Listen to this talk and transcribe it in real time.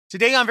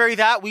Today on Very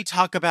That, we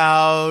talk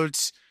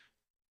about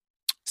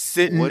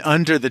sitting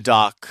under the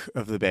dock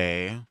of the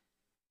bay.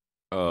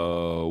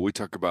 We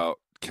talk about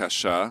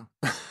Kesha.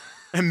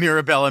 And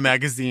Mirabella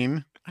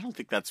magazine. I don't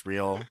think that's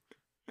real.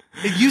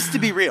 It used to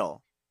be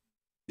real.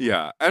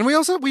 Yeah. And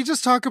we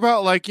just talk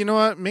about, like, you know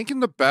what? Making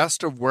the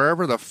best of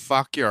wherever the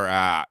fuck you're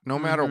at. No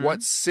matter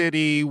what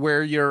city,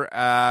 where you're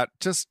at.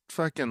 Just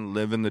fucking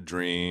living the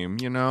dream,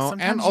 you know?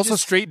 Sometimes and also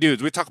straight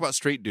dudes. We talk about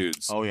straight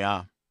dudes. Oh,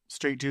 yeah.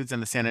 Straight dudes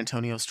and the San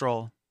Antonio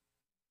stroll.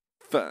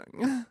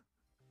 Fun.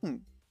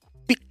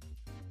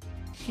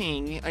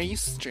 Hey, are you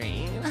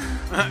straight?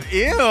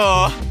 Ew.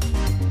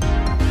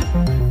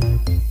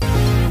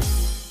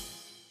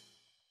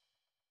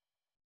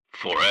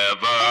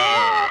 Forever.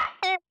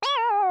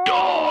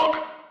 Dog.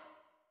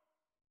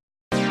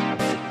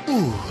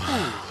 Ooh.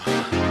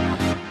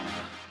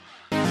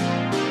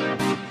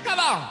 Come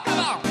on.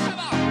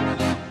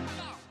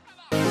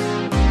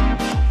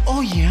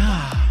 Oh,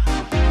 yeah.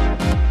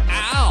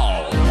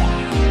 Ow.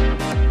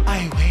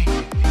 Ay, wait.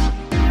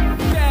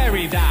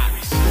 Very that.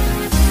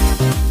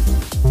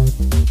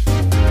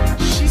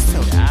 She's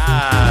so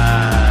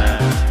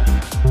bad.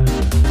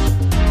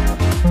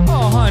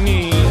 Oh,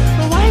 honey.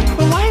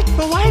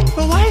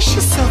 But why is she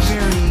so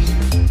very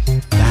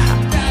that?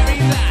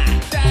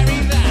 Very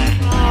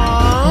that.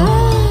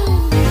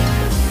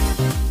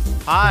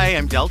 Hi,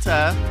 I'm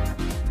Delta.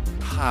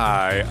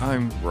 Hi,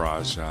 I'm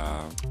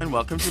Raja. And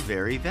welcome to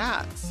Very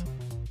That.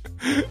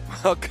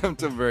 Welcome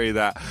to Very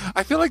That.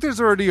 I feel like there's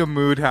already a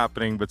mood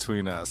happening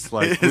between us.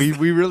 Like we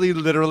really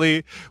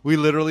literally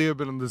have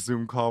been on the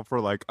Zoom call for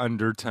like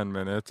under 10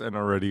 minutes and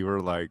already we're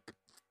like,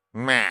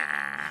 meh.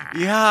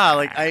 Yeah,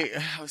 like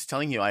I was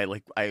telling you, I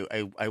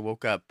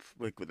woke up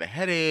like with a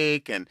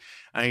headache, and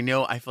I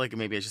feel like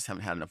maybe I just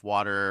haven't had enough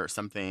water or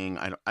something.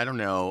 I don't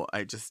know.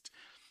 I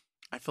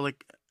feel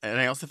like, and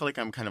I also feel like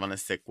I'm kind of on a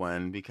sick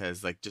one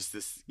because like just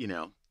this,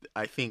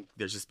 I think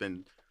there's just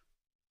been.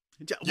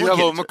 You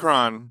have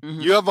Omicron. Mm-hmm.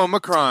 You have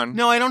Omicron.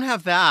 No, I don't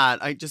have that.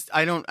 I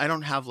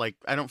don't have like,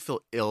 I don't feel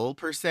ill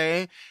per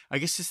se. I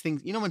guess just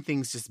things, when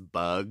things just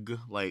bug,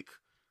 like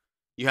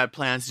you had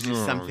plans to do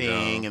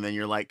something and then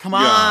you're like, come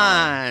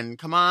on.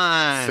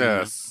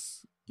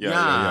 Sis.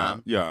 Yeah.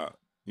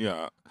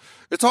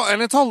 It's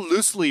all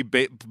loosely,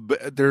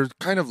 they're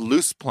kind of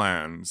loose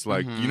plans.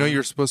 Like,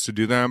 you're supposed to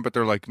do them, but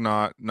they're like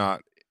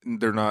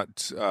they're not,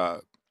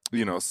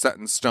 set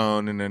in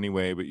stone in any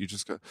way, but you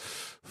just go,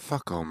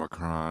 fuck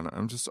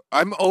Omicron.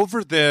 I'm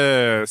over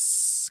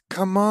this.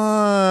 Come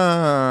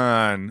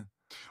on.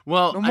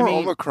 Well, no more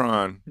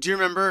Omicron. Do you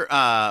remember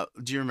a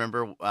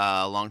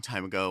long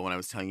time ago when I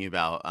was telling you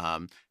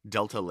about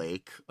Delta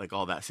Lake, like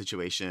all that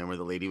situation where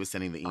the lady was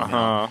sending the email?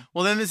 Uh-huh.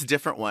 Well, then this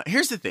different one.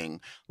 Here's the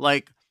thing.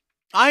 Like,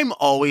 I'm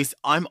always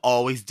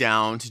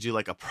down to do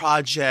like a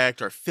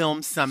project or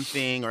film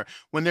something, or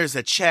when there's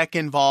a check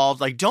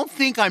involved. Like, don't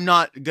think I'm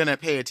not gonna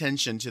pay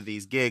attention to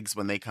these gigs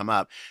when they come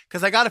up,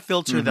 because I got to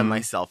filter them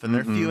myself, and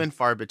they're few and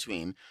far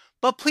between.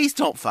 But please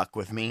don't fuck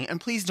with me,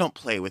 and please don't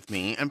play with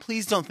me, and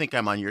please don't think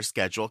I'm on your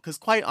schedule, because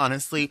quite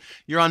honestly,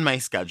 you're on my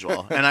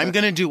schedule, and I'm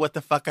going to do what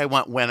the fuck I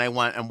want, when I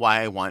want, and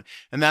why I want.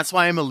 And that's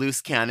why I'm a loose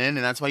cannon,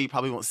 and that's why you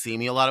probably won't see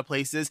me a lot of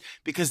places,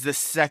 because the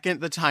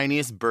second the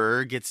tiniest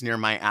burr gets near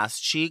my ass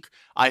cheek,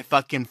 I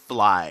fucking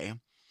fly.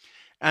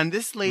 And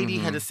this lady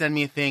had to send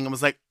me a thing and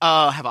was like,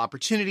 oh, I have an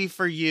opportunity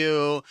for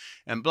you,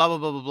 and blah, blah,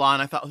 blah, blah, blah.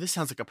 And I thought, oh, this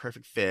sounds like a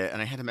perfect fit.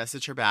 And I had to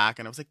message her back,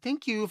 and I was like,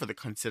 thank you for the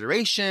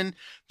consideration.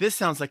 This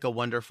sounds like a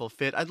wonderful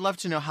fit. I'd love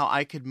to know how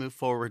I could move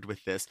forward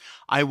with this.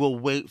 I will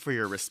wait for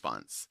your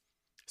response.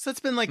 So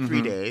it's been like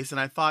 3 days, and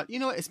I thought,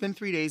 it's been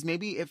 3 days.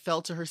 Maybe it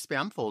fell to her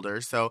spam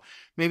folder. So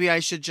maybe I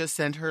should just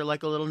send her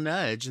like a little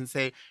nudge and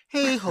say,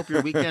 hey, hope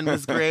your weekend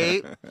was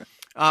great.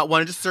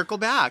 Wanted to circle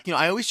back.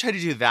 I always try to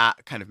do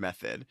that kind of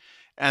method.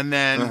 And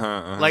then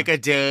like a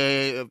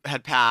day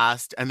had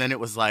passed, and then it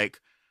was like,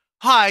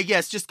 hi,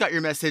 yes, just got your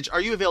message.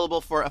 Are you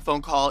available for a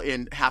phone call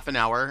in half an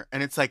hour?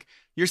 And it's like,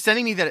 you're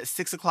sending me that at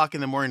 6 o'clock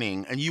in the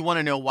morning, and you want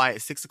to know why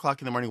at 6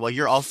 o'clock in the morning? Well,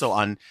 you're also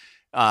on,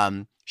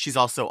 she's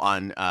also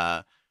on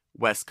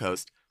West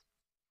Coast.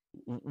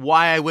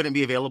 Why I wouldn't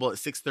be available at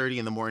 6:30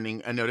 in the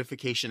morning, a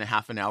notification a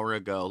half an hour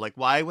ago. Like,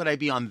 why would I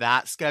be on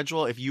that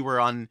schedule if you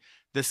were on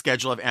the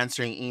schedule of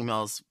answering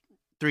emails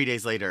 3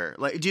 days later?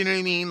 Like, do you know what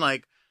I mean?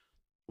 Like,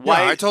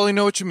 why? Yeah, I totally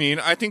know what you mean.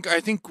 I think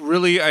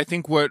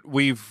what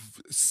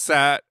we've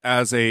set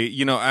as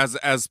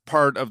as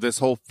part of this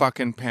whole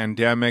fucking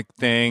pandemic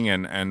thing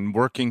and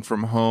working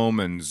from home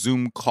and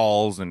Zoom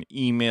calls and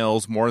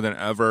emails more than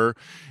ever,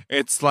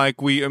 it's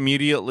like we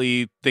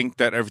immediately think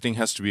that everything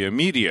has to be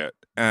immediate.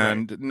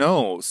 And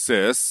no,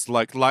 sis,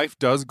 like life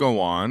does go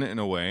on in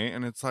a way,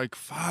 and it's like,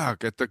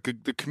 fuck, at the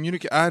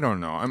communicate. I don't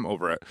know. I'm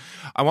over it.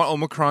 I want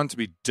Omicron to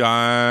be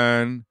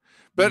done.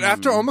 But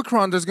after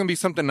Omicron, there's going to be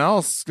something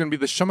else. It's going to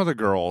be the Shum of the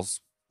Girls.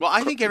 Well,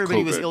 I think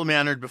everybody was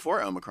ill-mannered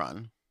before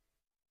Omicron.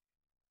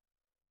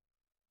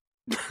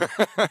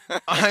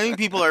 I think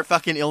people are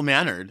fucking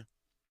ill-mannered.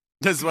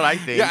 That's what I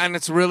think. Yeah, and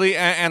it's really,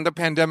 and the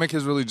pandemic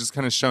has really just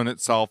kind of shown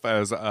itself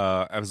as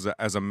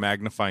a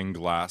magnifying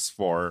glass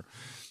for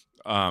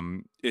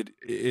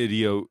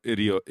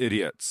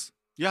idiots,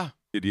 Yeah.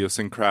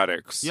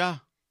 idiosyncratics. Yeah.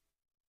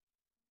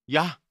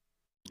 Yeah.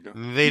 Yeah.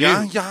 They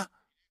Yeah, do. yeah.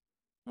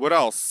 What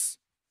else?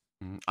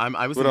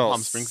 I was What in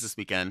Palm Springs else? this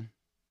weekend.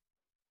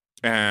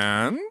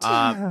 And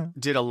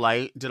Did a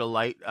light did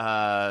you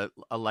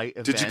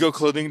event. go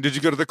clothing? Did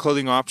you go to the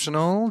clothing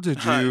optional?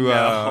 Did you?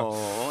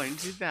 No, I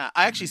didn't do that.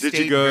 I actually Did you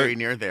stayed go? very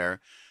near there.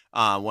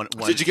 One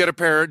Did you get a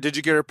pair? Did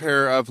you get a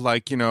pair of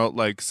like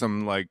like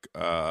some like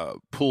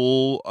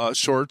pool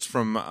shorts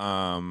from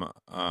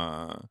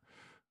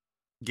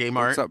Gay what's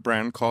Mart. that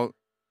brand called?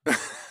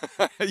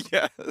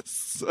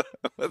 Yes.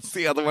 What's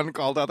the other one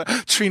called out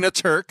there? Trina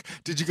Turk.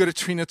 Did you go to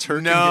Trina Turk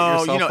and get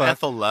No, yourself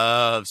Ethel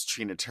loves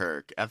Trina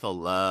Turk. Ethel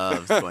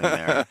loves going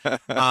there.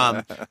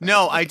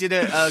 No, I did a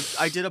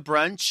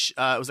brunch.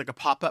 It was like a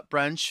pop-up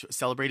brunch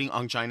celebrating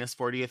Angina's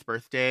 40th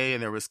birthday,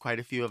 and there was quite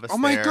a few of us Oh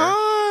my there.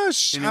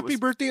 gosh! And it Happy was-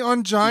 birthday,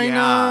 Angina!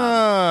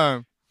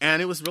 Yeah.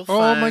 And it was real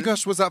fun. Oh my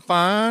gosh, was that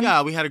fun?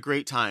 Yeah, we had a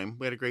great time.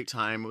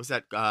 It was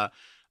at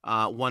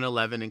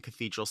 111 in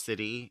Cathedral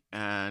City,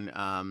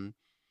 and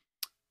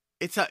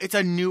it's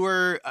a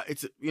newer,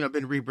 it's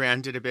been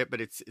rebranded a bit, but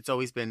it's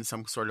always been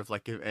some sort of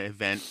like an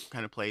event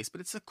kind of place.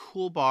 But it's a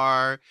cool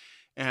bar,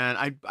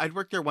 and I'd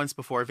worked there once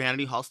before.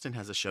 Vanity Halston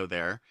has a show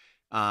there,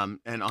 and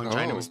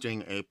Angina was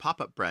doing a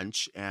pop-up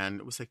brunch, and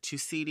it was like 2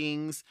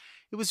 seatings.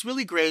 It was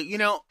really great.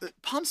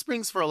 Palm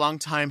Springs for a long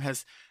time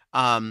has.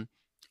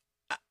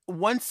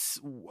 Once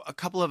a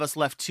couple of us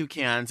left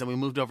Toucans and we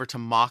moved over to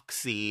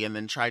Moxie and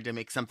then tried to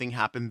make something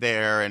happen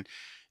there, and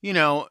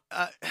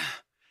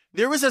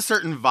there was a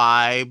certain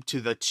vibe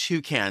to the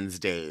Toucans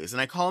days,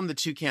 and I call them the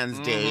Toucans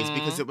days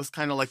because it was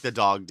kind of like the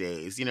dog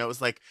days. It was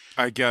like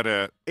I get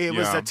it. It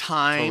was a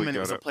time totally and it get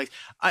was a it. place.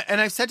 And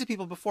I've said to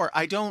people before,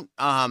 I don't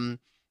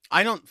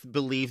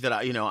believe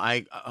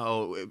that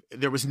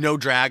there was no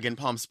drag in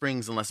Palm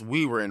Springs unless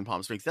we were in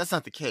Palm Springs. That's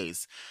not the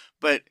case,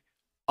 but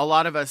a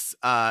lot of us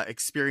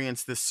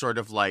experienced this sort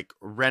of like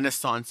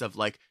renaissance of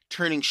like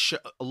turning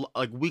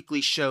like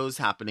weekly shows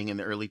happening in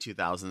the early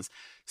 2000s.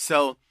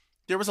 So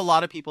there was a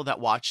lot of people that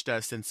watched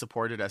us and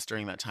supported us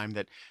during that time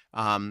that,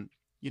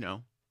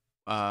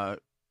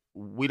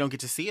 we don't get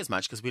to see as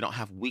much because we don't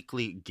have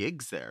weekly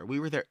gigs there. We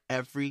were there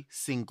every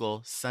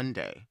single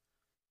Sunday.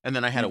 And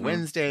then I had a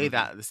Wednesday,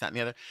 this, that, and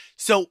the other.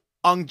 So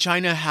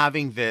Angina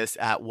having this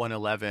at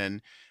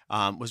 111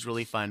 was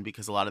really fun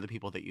because a lot of the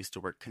people that used to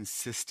work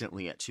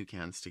consistently at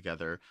Toucans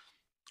together,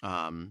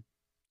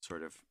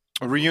 sort of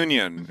A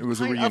reunion. It was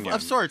a reunion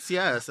of sorts.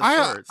 Yes, of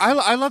sorts.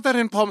 I love that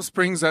in Palm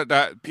Springs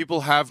that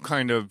people have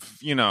kind of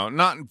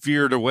not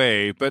veered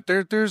away, but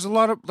there's a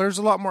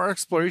lot more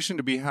exploration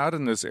to be had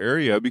in this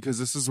area because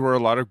this is where a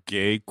lot of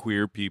gay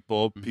queer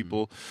people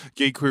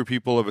gay queer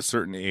people of a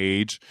certain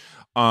age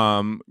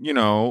live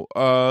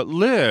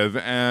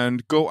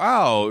and go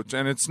out,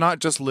 and it's not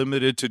just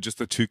limited to just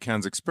the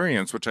Toucans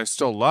experience, which I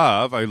still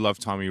love. I love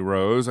Tommy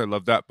Rose. I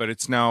love that, but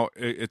it's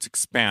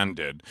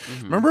expanded.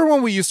 Remember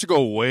when we used to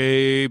go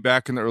way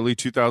back in the early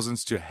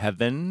 2000s to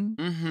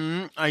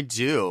Heaven? I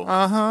do.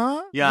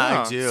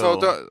 Yeah, I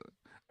do.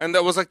 And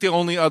that was like the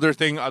only other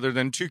thing other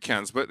than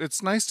Toucans, but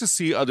it's nice to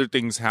see other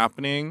things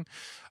happening.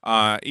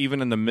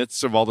 Even in the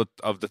midst of all the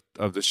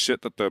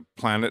shit that the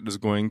planet is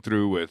going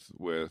through with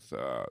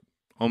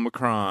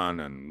Omicron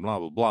and blah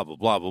blah blah blah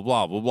blah blah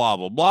blah blah blah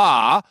blah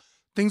blah,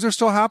 things are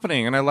still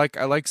happening, and I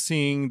like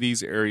seeing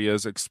these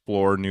areas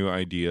explore new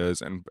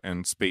ideas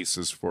and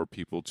spaces for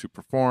people to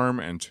perform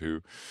and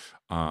to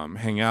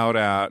hang out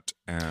at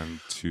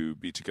and to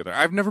be together.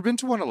 I've never been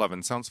to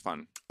 111. Sounds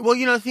fun. Well,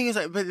 the thing is,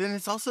 but then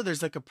it's also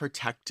there's like a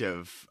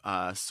protective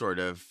sort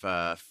of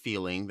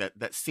feeling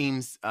that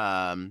seems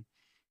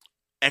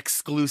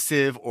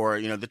exclusive, or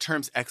the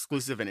terms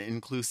exclusive and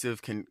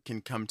inclusive can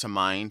come to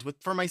mind,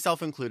 for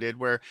myself included,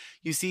 where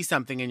you see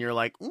something and you're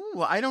like,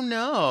 ooh, I don't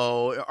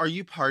know, are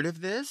you part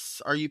of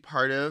this? Are you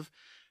part of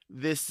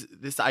this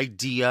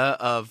idea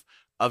of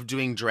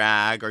doing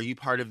drag? Are you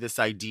part of this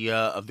idea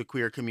of the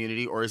queer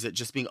community, or is it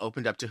just being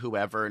opened up to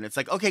whoever? And it's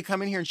like, okay,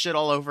 come in here and shit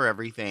all over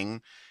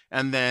everything,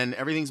 and then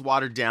everything's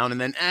watered down, and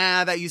then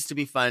that used to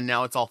be fun,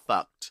 now it's all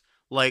fucked.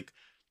 Like,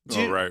 right. Do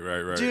you know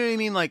what I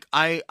mean? Like,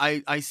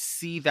 I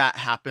see that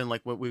happen, like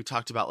what we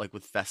talked about, like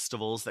with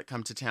festivals that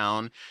come to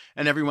town,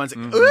 and everyone's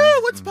like,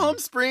 ooh, what's Palm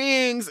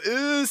Springs?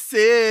 Ooh,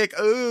 sick.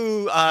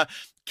 Ooh,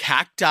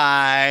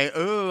 cacti.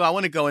 Ooh, I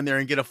want to go in there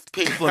and get a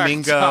pink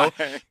flamingo.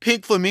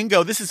 Pink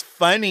flamingo, this is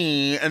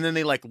funny. And then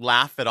they like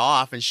laugh it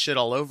off and shit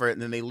all over it,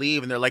 and then they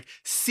leave and they're like,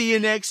 see you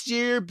next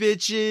year,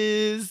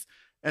 bitches.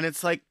 And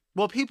it's like,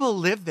 well, people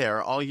live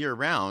there all year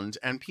round,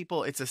 and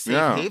it's a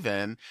safe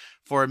haven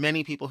for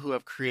many people who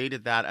have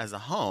created that as a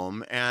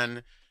home.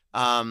 And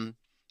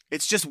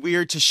it's just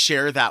weird to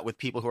share that with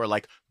people who are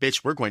like,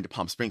 bitch, we're going to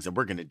Palm Springs and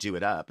we're going to do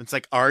it up. It's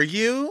like, are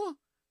you?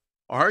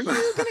 Are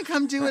you going to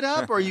come do it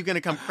up, or are you going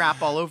to come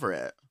crap all over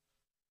it?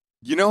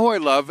 You know who I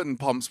love in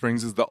Palm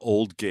Springs is the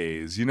old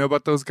gays. You know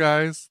about those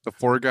guys? The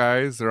 4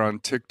 guys. They're on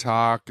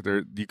TikTok.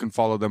 You can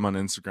follow them on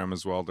Instagram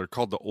as well. They're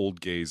called the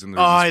old gays, and they're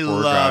these 4 I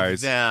love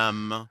guys.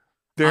 them.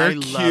 They're I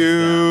love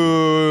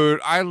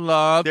cute. I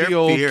love They're the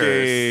old fierce.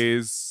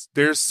 gays.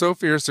 They're so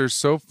fierce. They're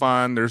so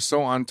fun. They're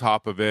so on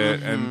top of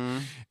it.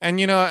 Mhm. And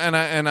you know,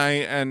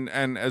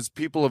 and as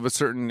people of a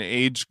certain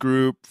age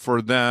group,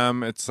 for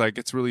them, it's like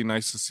it's really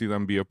nice to see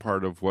them be a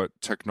part of what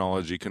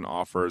technology can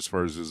offer as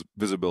far as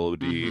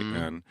visibility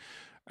Mhm.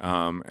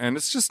 and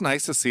it's just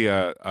nice to see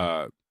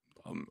a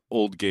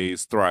old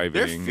gays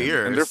thriving.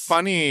 They're and they're fierce.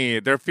 funny.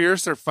 They're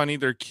fierce. They're funny.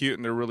 They're cute,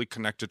 and they're really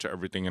connected to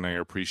everything. And I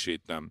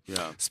appreciate them.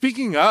 Yeah.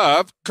 Speaking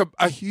of,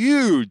 a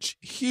huge,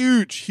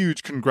 huge,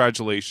 huge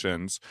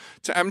congratulations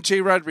to MJ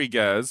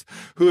Rodriguez,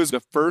 who is the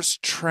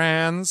first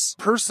trans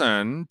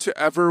person to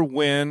ever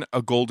win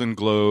a Golden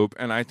Globe,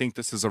 and I think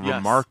this is a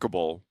Yes.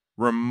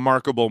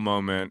 remarkable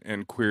moment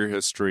in queer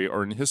history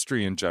or in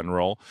history in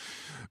general.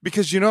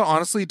 Because, you know,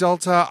 honestly,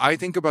 Delta, I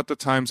think about the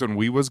times when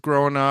we was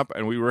growing up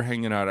and we were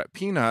hanging out at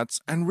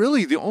Peanuts, and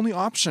really the only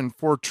option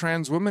for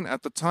trans women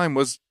at the time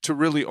was to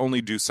really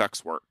only do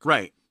sex work.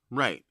 Right.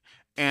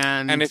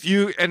 And if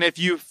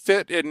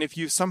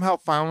you somehow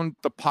found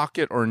the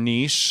pocket or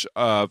niche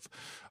of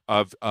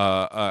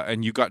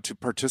and you got to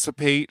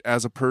participate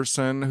as a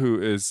person who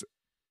is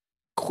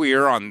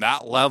queer on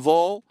that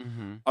level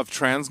of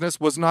transness,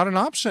 was not an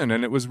option,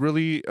 and it was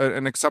really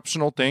an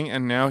exceptional thing.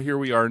 And now here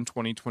we are in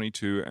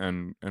 2022,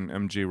 and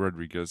MJ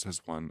Rodriguez has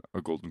won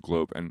a Golden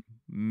Globe, and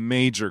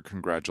major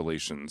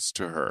congratulations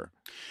to her.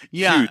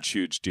 Yeah.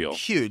 Huge deal.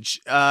 Huge.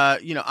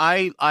 You know,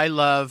 I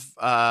love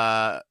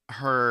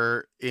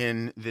her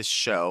in this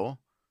show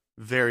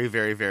very,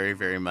 very, very,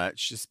 very much.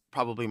 She's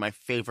probably my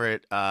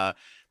favorite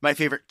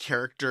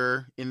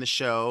character in the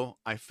show.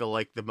 I feel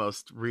like the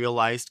most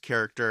realized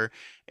character,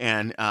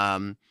 and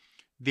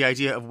the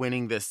idea of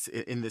winning this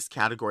in this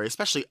category,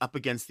 especially up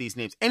against these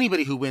names.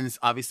 Anybody who wins,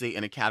 obviously,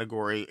 in a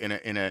category in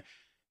an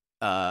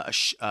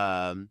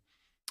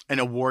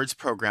awards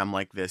program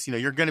like this, you know,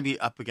 you're going to be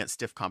up against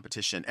stiff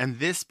competition. And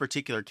this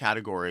particular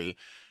category,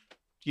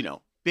 you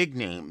know, big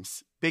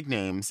names,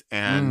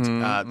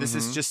 and this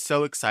is just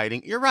so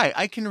exciting. You're right.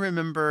 I can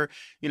remember,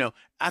 you know,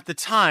 at the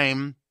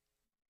time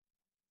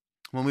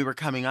when we were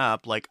coming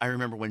up, like I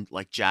remember when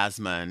like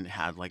Jasmine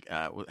had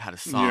a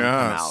song come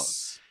out,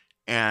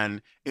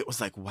 and it was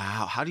like,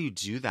 wow, how do you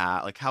do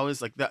that? Like, how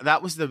is like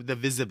that was the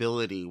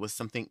visibility was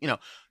something, you know,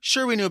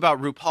 sure, we knew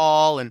about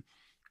RuPaul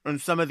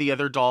and some of the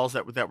other dolls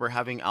that were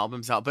having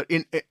albums out, but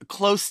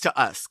close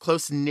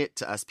knit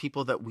to us,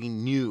 people that we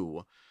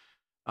knew,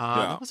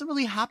 that wasn't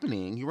really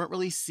happening. You weren't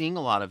really seeing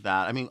a lot of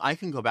that. I mean, I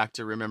can go back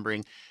to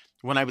remembering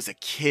when I was a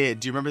kid.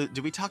 Do you remember,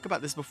 did we talk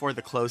about this before,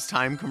 the Close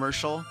Time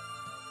commercial?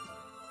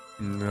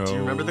 No. Do you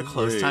remember the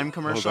Close Time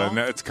commercial? Hold on.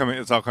 No, it's coming.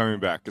 It's all coming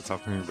back.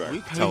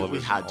 Television. We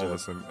had to.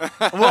 Listen.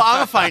 Well,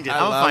 I'll find it.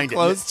 I'll find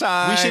Close it.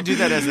 Time. We should do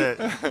that as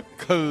a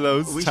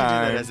Close Time. We should do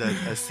that as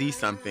a see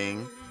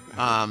something.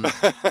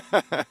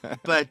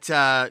 But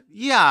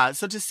yeah,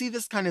 so to see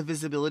this kind of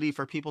visibility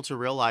for people to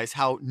realize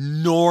how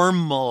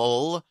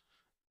normal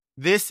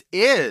this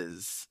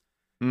is.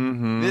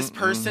 This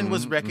person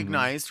was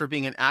recognized for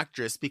being an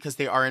actress because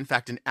they are in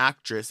fact an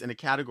actress in a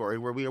category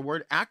where we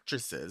award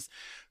actresses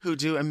who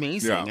do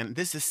amazing. And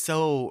this is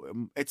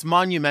it's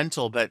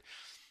monumental, but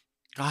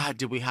God,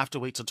 did we have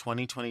to wait till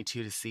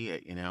 2022 to see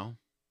it, you know?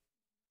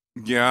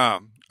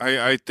 Yeah,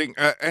 I think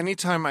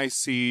anytime I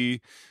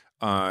see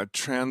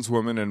trans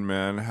women and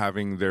men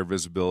having their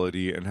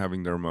visibility and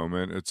having their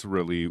moment, it's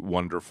really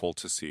wonderful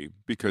to see,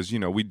 because, you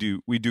know, we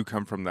do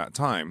come from that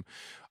time.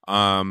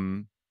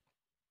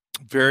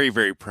 Very,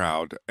 very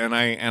proud. And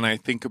I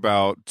think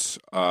about,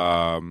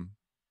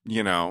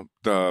 you know,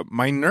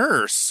 my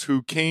nurse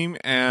who came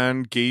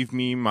and gave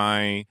me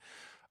my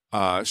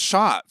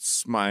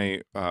shots,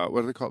 my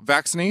what do they call it?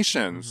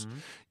 Vaccinations.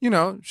 You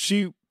know,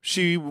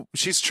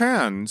 she's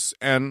trans,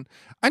 and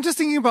I'm just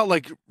thinking about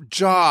like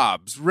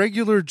jobs,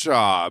 regular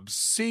jobs,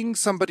 seeing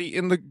somebody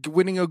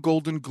winning a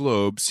Golden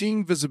Globe,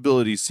 seeing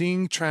visibility,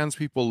 seeing trans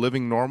people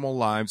living normal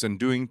lives and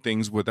doing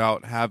things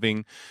without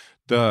having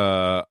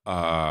the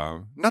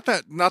not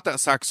that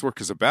sex work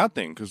is a bad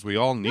thing, because we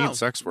all need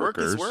sex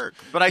workers. Work is work.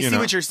 But I see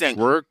what you're saying.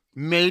 Work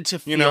made to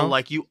feel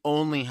like you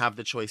only have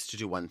the choice to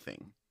do one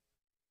thing.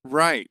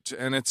 Right.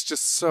 And it's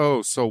just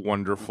so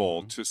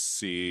wonderful to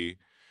see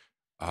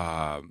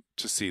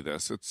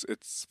this.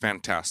 It's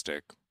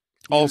fantastic.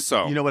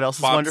 Also, you know what else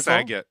is wonderful?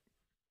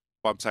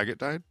 Bob Saget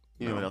died?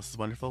 You know what else is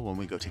wonderful? When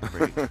we go take a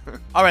break.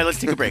 All right, let's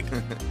take a break.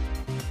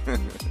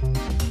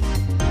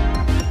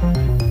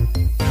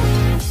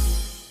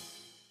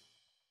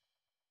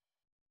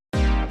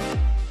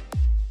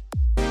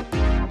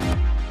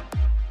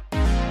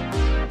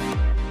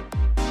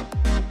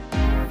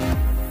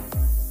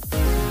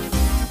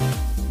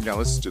 Yeah,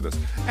 let's do this.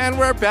 And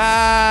we're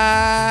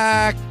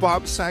back.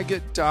 Bob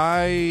Saget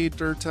died,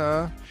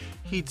 Dirta.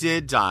 He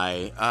did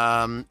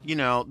die. You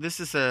know, this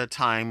is a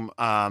time.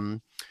 I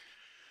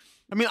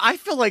mean, I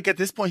feel like at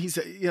this point,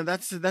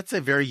 that's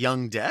a very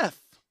young death,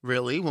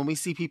 really. When we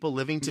see people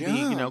living to be,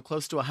 you know,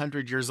 close to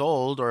 100 years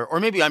old, or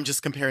maybe I'm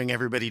just comparing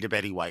everybody to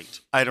Betty White.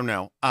 I don't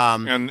know.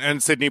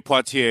 And Sidney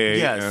Poitier.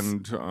 Yes.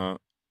 And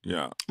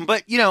yeah.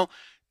 But you know,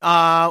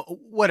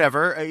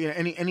 Whatever.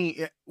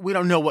 Any. We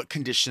don't know what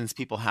conditions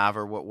people have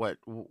or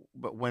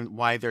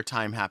why their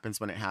time happens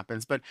when it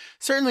happens. But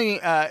certainly,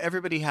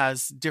 everybody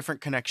has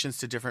different connections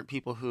to different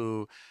people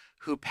who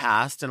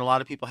passed, and a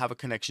lot of people have a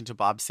connection to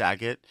Bob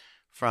Saget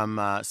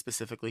from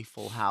specifically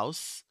Full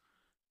House.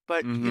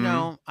 But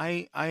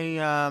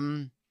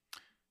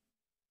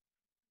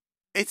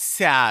it's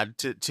sad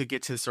to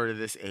get to sort of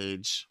this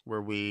age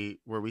where we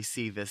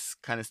see this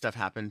kind of stuff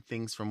happen.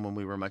 Things from when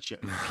we were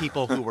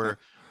people who were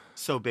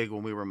so big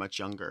when we were much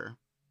younger.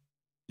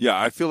 Yeah,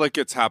 I feel like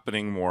it's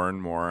happening more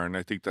and more, and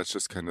I think that's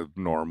just kind of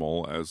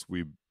normal as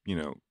we,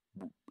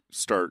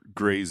 start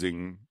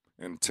grazing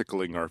and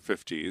tickling our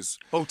 50s.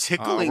 Oh,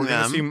 tickling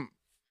them.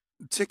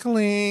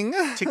 Tickling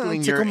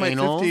your my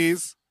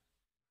anals.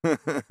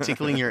 50s.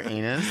 Tickling your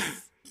anus.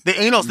 The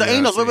anals.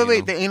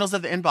 Wait. The anals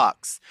of the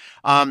inbox.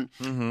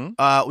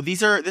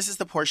 This is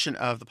the portion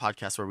of the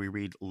podcast where we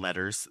read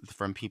letters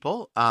from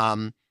people.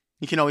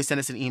 You can always send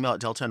us an email at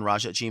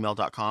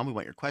deltaandraja@gmail.com. We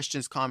want your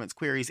questions, comments,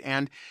 queries,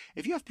 and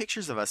if you have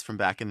pictures of us from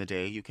back in the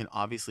day, you can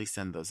obviously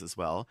send those as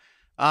well.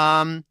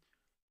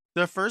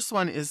 The first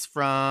one is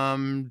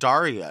from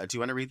Daria. Do you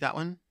want to read that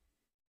one?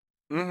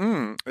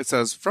 It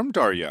says, from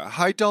Daria.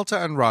 Hi,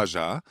 Delta and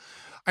Raja.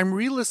 I'm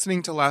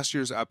re-listening to last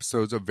year's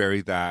episodes of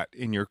Very That.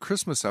 In your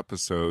Christmas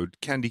episode,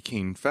 Candy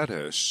Cane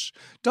Fetish,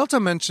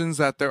 Delta mentions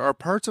that there are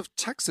parts of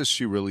Texas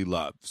she really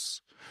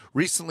loves.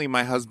 Recently,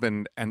 my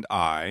husband and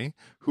I,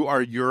 who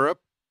are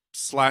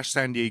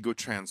Europe/San Diego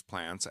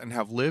transplants and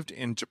have lived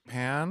in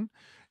Japan,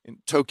 in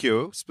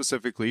Tokyo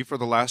specifically, for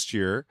the last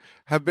year,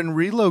 have been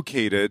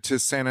relocated to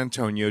San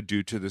Antonio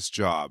due to his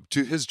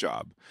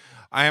job.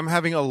 I am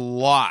having a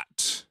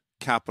lot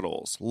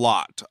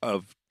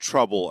of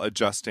trouble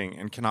adjusting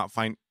and cannot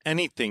find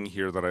anything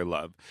here that I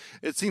love.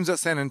 It seems that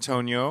San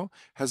Antonio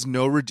has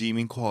no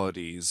redeeming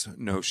qualities,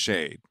 no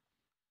shade.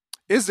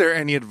 Is there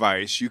any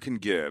advice you can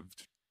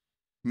give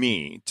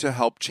me to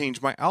help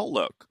change my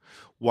outlook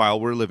while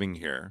we're living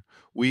here?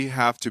 We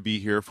have to be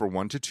here for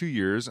 1 to 2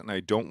 years, and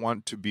I don't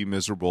want to be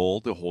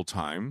miserable the whole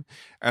time.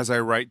 As I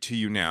write to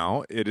you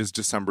now, it is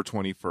December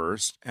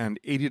 21st and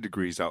 80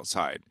 degrees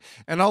outside,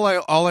 and all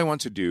I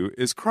want to do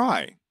is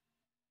cry.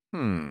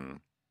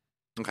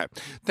 Okay.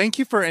 Thank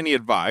you for any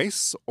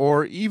advice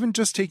or even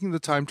just taking the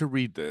time to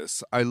read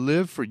this. I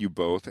live for you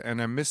both,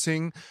 and I'm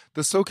missing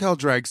the SoCal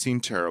drag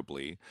scene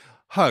terribly.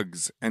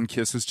 Hugs and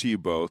kisses to you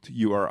both.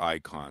 You are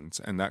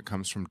icons. And that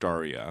comes from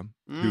Daria,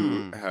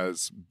 who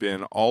has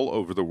been all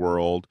over the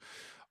world.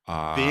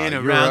 Been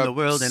around Europe, the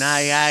world, and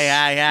not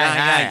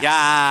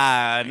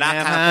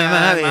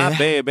my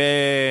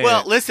baby.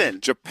 Well,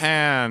 listen.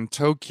 Japan,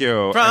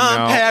 Tokyo, from and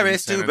now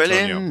Paris San to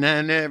Antonio. Berlin,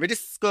 and every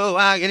disco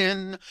I get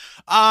in.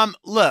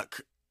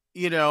 Look,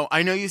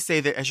 I know you say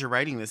that as you're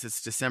writing this,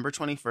 it's December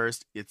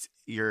 21st. It's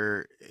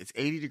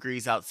 80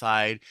 degrees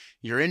outside.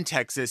 You're in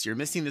Texas. You're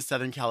missing the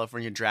Southern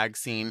California drag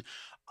scene.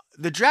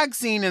 The drag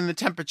scene and the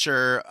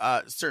temperature,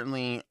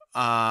 certainly,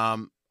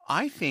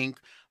 I think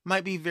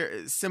might be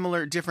very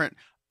similar, different.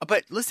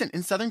 But listen,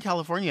 in Southern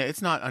California,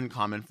 it's not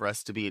uncommon for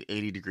us to be at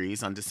 80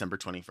 degrees on December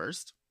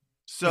 21st.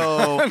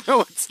 So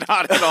no, it's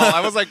not at all.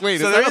 I was like, wait,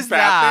 so is that a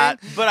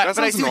bad thing? But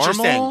I see what you're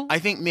saying. I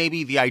think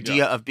maybe the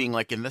idea of being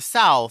like in the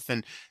South,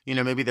 and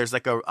maybe there's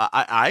like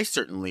I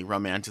certainly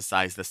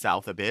romanticize the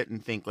South a bit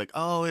and think like,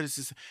 oh, it's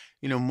just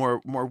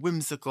more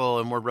whimsical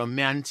and more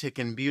romantic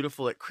and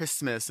beautiful at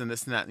Christmas and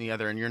this and that and the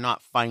other, and you're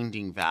not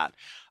finding that.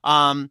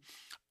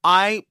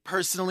 I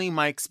personally,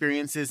 my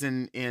experiences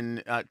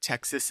in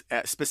Texas,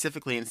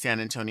 specifically in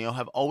San Antonio,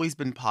 have always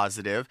been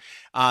positive.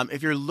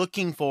 If you're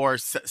looking for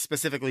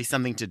specifically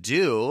something to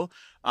do,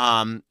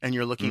 and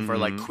you're looking for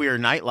like queer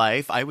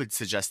nightlife, I would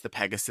suggest the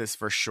Pegasus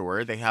for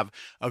sure. They have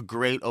a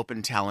great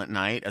open talent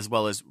night as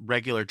well as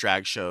regular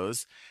drag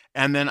shows.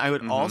 And then I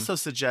would also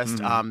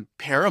suggest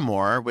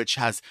Paramore, which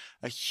has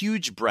a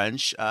huge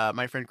brunch.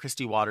 My friend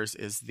Christy Waters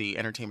is the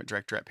entertainment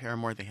director at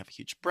Paramore. They have a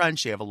huge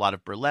brunch. They have a lot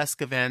of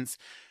burlesque events.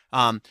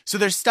 So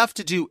there's stuff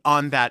to do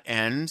on that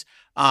end.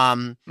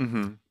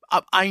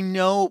 I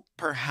know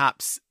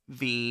perhaps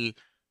the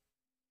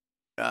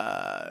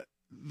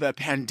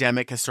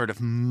pandemic has sort of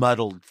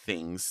muddled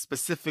things,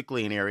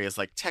 specifically in areas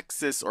like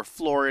Texas or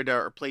Florida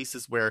or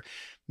places where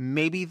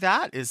maybe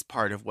that is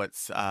part of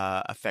what's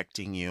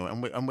affecting you.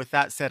 And with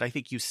that said, I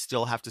think you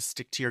still have to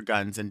stick to your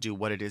guns and do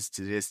what it is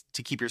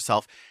to keep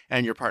yourself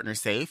and your partner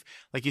safe.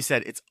 Like you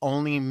said, it's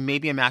only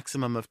maybe a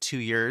maximum of 2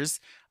 years.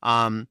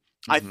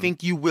 I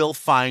think you will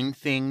find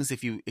things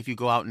if you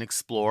go out and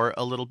explore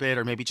a little bit,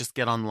 or maybe just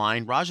get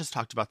online. Raj has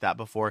talked about that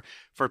before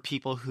for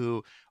people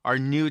who are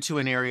new to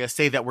an area,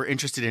 say that we're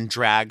interested in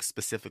drag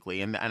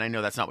specifically. And I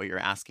know that's not what you're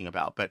asking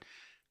about, but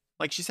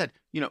like she said,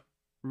 you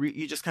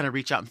just kind of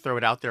reach out and throw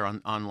it out there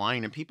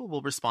online, and people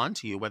will respond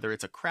to you, whether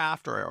it's a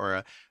craft or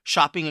a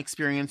shopping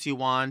experience you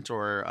want,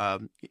 or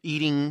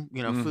eating,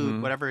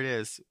 food, whatever it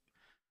is.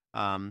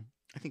 I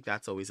think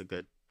that's always a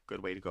good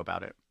way to go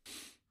about it.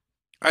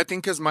 I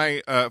think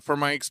for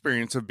my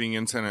experience of being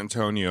in San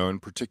Antonio in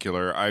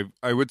particular,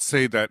 I would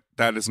say that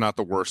is not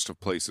the worst of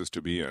places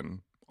to be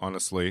in.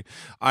 honestly.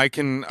 I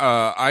can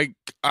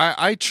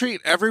I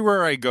treat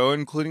everywhere I go,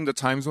 including the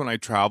times when I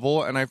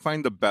travel, and I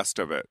find the best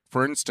of it.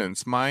 For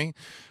instance, my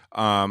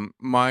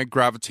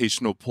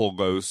gravitational pull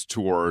goes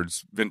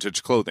towards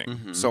vintage clothing.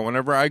 Mhm. So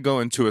whenever I go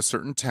into a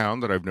certain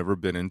town that I've never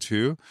been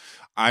into,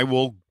 I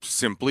will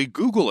simply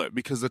Google it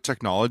because the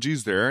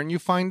technology's there and you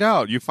find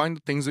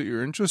the things that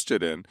you're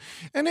interested in.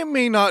 And it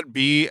may not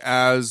be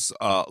as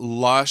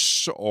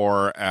lush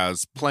or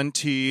as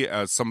plenty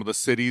as some of the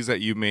cities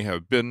that you may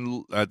have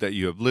been, that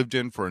you have lived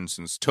in, for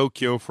instance,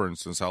 Tokyo, for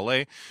instance,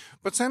 LA.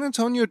 But San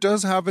Antonio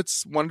does have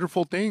its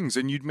wonderful things,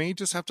 and you may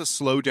just have to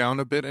slow down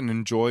a bit and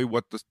enjoy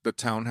what the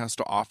town has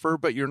to offer,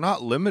 but you're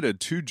not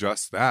limited to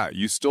just that.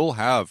 You still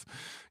have,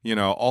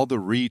 all the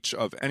reach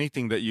of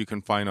anything that you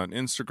can find on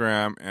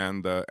Instagram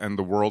and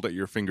the world at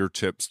your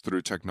fingertips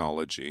through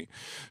technology.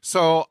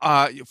 So,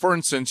 for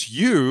instance,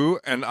 you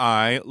and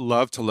I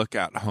love to look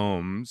at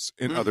homes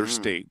in other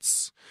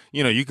states.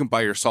 You can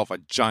buy yourself a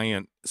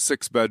giant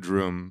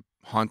 6-bedroom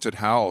haunted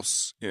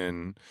house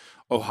in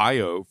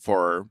Ohio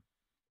for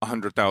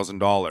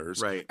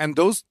 $100,000. Right. And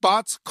those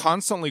thoughts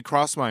constantly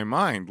cross my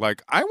mind.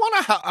 Like, I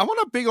want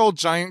a big old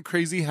giant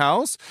crazy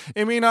house.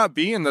 It may not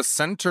be in the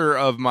center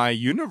of my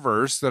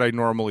universe that I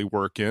normally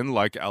work in,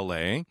 like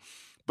LA.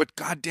 But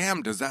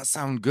goddamn, does that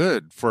sound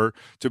good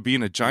to be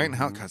in a giant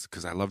house?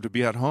 Because I love to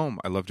be at home.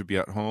 I love to be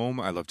at home.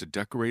 I love to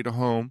decorate a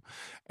home,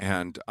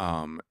 and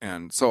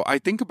so I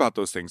think about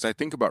those things. I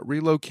think about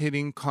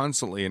relocating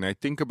constantly, and I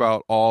think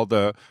about all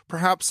the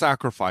perhaps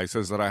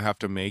sacrifices that I have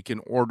to make in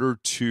order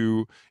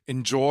to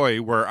enjoy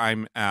where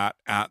I'm at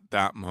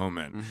that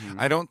moment.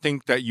 I don't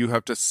think that you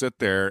have to sit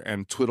there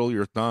and twiddle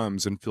your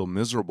thumbs and feel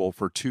miserable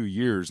for 2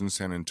 years in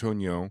San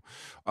Antonio,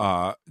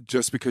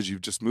 just because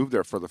you've just moved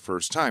there for the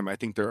first time. I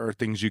think there are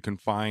things you can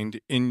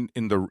find in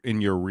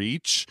your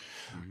reach,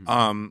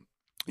 and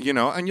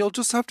you'll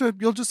just have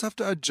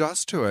to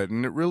adjust to it.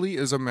 And it really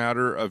is a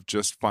matter of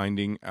just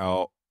finding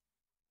out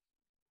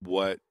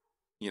what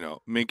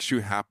makes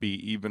you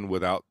happy, even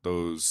without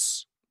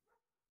those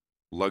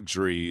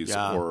luxuries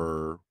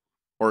or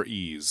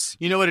ease.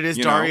 You know what it is,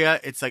 Daria?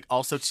 It's like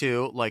also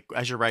too, like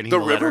as you're writing the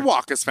letter,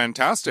 Riverwalk is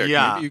fantastic.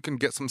 Yeah. Maybe you can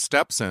get some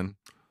steps in.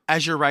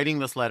 As you're writing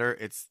this letter,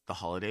 it's the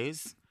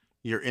holidays.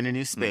 You're in a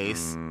new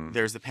space.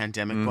 There's a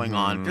pandemic going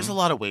on. There's a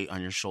lot of weight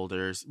on your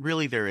shoulders.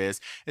 Really, there is.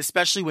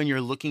 Especially when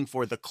you're looking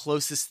for the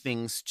closest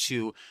things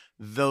to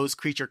those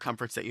creature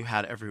comforts that you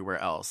had everywhere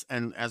else.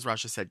 And as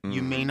Rasha said,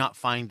 you may not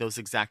find those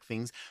exact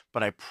things,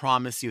 but I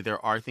promise you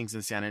there are things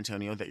in San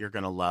Antonio that you're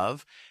going to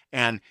love.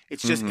 And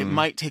it's just, it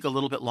might take a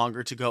little bit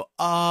longer to go,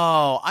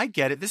 oh, I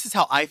get it. This is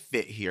how I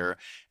fit here.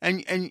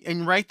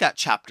 And write that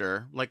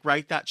chapter,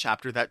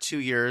 that 2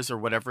 years or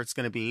whatever it's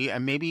going to be.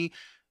 And maybe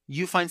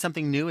you find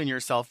something new in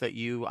yourself that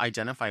you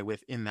identify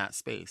with in that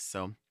space.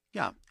 So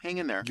yeah, hang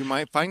in there. You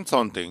might find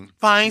something.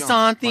 Find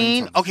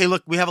something. Okay,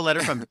 look, we have a letter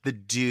from the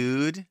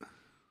dude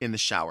in the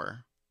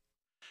shower.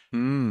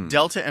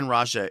 Delta and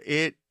Raja,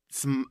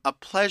 it's a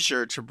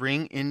pleasure to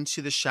bring you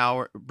into the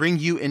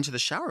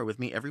shower with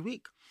me every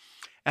week.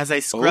 As I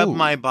scrub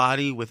my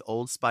body with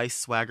Old Spice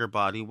Swagger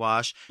body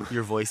wash,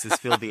 your voices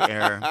fill the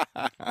air.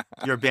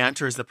 Your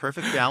banter is the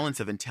perfect balance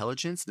of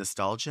intelligence,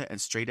 nostalgia,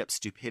 and straight up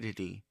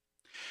stupidity.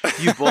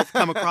 You both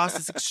come across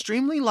as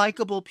extremely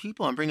likable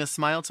people and bring a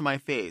smile to my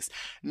face.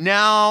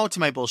 Now to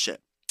my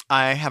bullshit.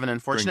 I have an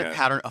unfortunate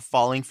pattern of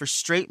falling for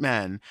straight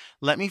men.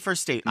 Let me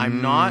first state,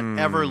 I'm not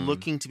ever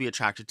looking to be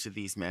attracted to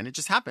these men. It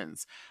just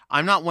happens.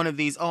 I'm not one of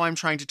these, I'm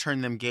trying to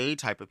turn them gay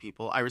type of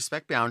people. I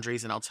respect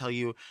boundaries, and I'll tell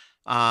you,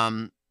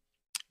 and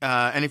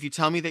if you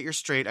tell me that you're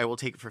straight, I will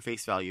take it for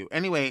face value.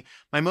 Anyway,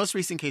 my most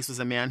recent case was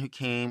a man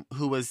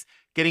who was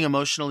getting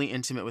emotionally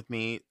intimate with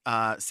me,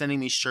 sending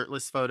me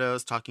shirtless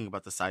photos, talking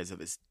about the size of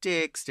his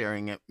dick,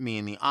 staring at me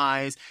in the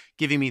eyes,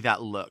 giving me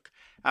that look.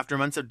 After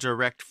months of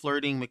direct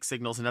flirting, mixed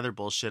signals, and other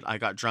bullshit, I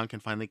got drunk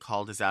and finally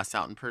called his ass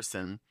out in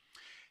person.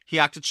 He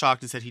acted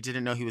shocked and said he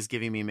didn't know he was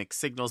giving me mixed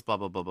signals, blah,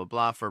 blah, blah, blah,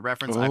 blah. For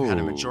reference, I've had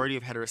a majority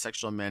of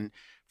heterosexual men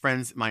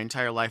friends my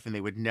entire life, and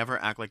they would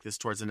never act like this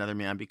towards another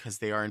man because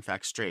they are in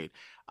fact straight.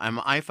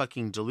 Am I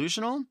fucking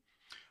delusional?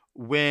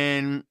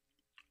 When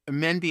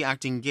men be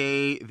acting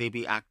gay, they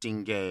be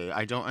acting gay.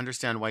 I don't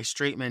understand why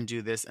straight men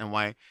do this and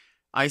why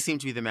I seem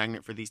to be the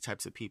magnet for these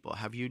types of people.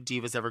 Have you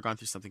divas ever gone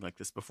through something like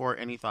this before?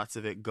 Any thoughts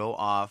of it? Go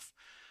off.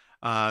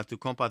 Tu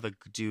compa, the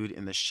dude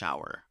in the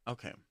shower.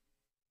 Okay.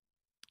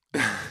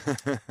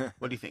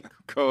 What do you think?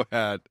 Go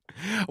ahead.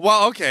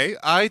 Well, okay.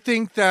 I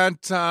think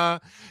that,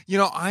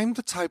 I'm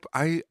the type,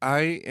 I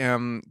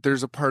am,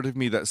 there's a part of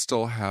me that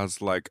still has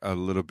like a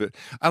little bit,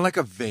 I like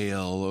a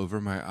veil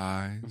over my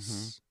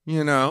eyes.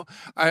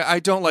 I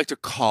don't like to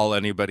call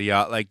anybody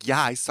out like,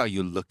 yeah, I saw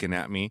you looking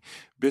at me.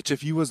 Bitch,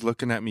 if you was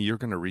looking at me, you're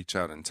going to reach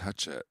out and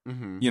touch it.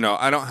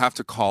 I don't have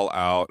to call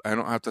out. I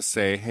don't have to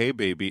say, hey,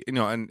 baby. And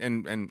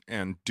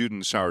dude in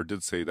the shower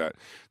did say that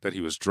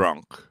he was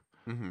drunk.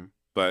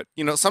 But,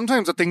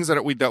 sometimes the things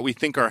that we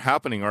think are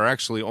happening are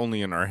actually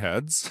only in our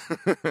heads.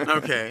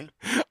 Okay.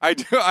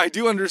 I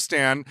do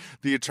understand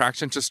the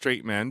attraction to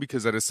straight men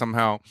because that is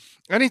somehow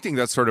anything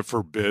that's sort of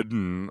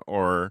forbidden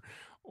or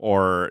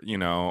or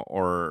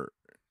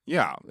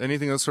yeah,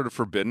 anything that's sort of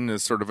forbidden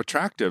is sort of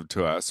attractive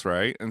to us,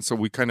 right? And so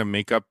we kind of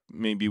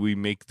maybe we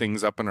make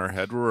things up in our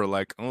head where we're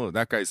like, oh,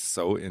 that guy's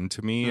so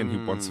into me and he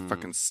wants to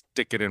fucking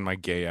stick it in my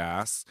gay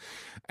ass.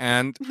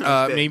 And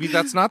maybe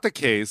that's not the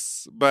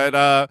case, but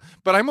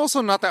I'm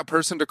also not that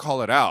person to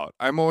call it out.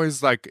 I'm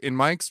always like, in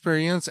my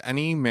experience,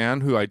 any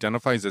man who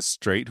identifies as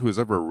straight who has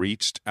ever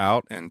reached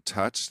out and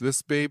touched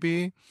this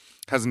baby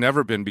has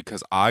never been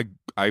because I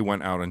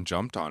went out and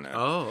jumped on it.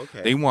 Oh,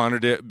 okay. They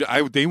wanted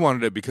it. They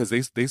wanted it because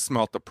they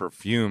smelt the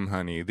perfume,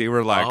 honey. They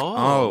were like,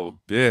 "Oh,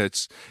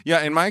 bitch."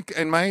 Yeah, in my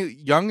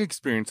young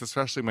experience,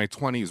 especially my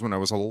 20s, when I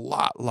was a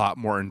lot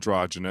more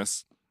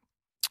androgynous,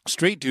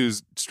 straight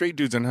dudes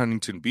in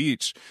Huntington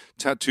Beach,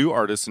 tattoo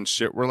artists and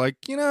shit, were like,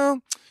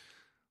 maybe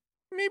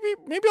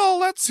I'll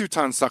let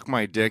Sutan suck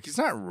my dick. He's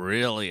not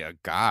really a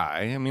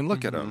guy. I mean,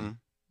 look at him.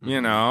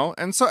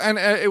 And so, and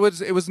it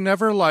was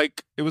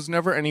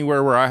never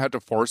anywhere where I had to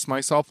force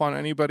myself on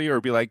anybody or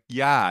be like,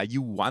 yeah,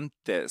 you want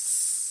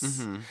this.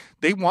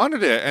 They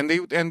wanted it,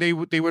 and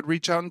they would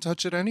reach out and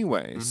touch it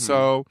anyway.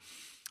 So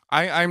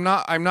I'm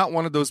not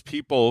one of those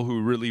people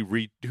who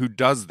really who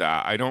does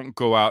that. I don't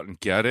go out and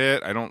get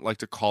it. I don't like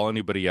to call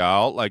anybody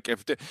out. Like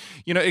if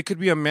it could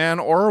be a man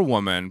or a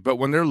woman, but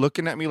when they're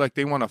looking at me like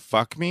they want to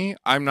fuck me,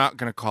 I'm not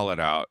gonna call it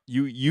out.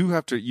 You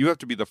have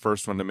to be the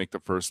first one to make the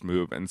first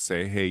move and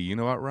say, hey, you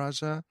know what,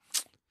 Raja?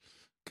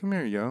 Come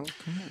here, yo.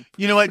 Come here.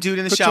 You know what, dude?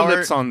 In the Put shower, your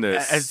lips on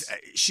this.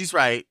 She's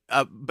right.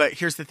 But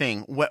here's the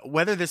thing: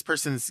 whether this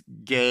person's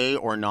gay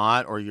or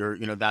not, or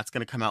that's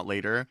going to come out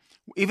later.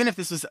 Even if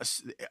this is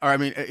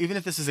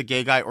a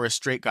gay guy or a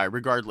straight guy,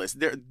 regardless,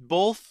 they're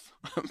both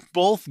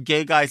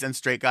gay guys and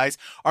straight guys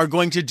are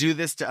going to do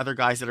this to other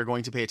guys that are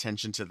going to pay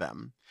attention to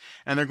them,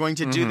 and they're going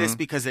to do this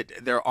because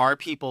there are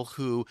people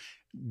who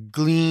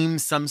gleam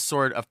some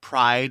sort of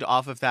pride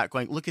off of that,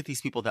 going, look at these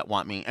people that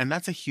want me. And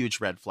that's a huge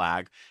red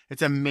flag.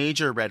 It's a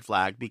major red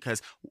flag, because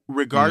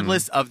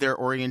regardless of their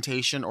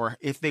orientation, or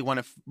if they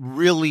want to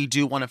really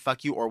do want to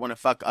fuck you or want to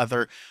fuck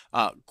other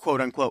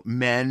quote unquote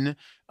men,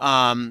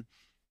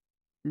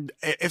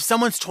 if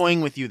someone's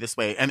toying with you this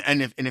way,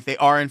 and if they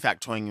are in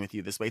fact toying with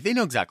you this way, they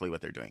know exactly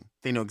what they're doing.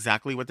 They know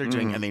exactly what they're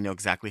doing, and they know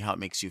exactly how it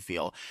makes you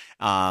feel.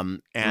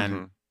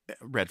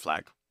 Red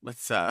flag.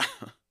 Let's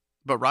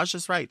But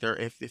Raj's right.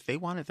 If they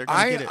want it, they're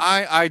gonna get it.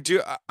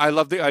 I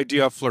love the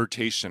idea of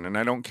flirtation, and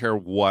I don't care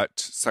what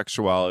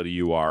sexuality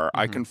you are.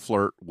 I can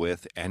flirt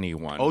with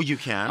anyone. Oh, you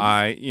can?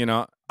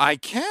 I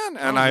can,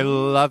 and I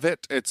love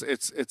it.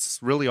 It's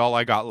really all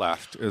I got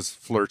left is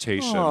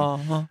flirtation.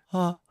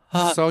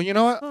 So you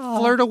know what?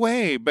 Flirt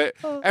away, but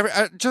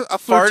just a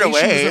flirtation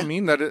doesn't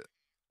mean that it.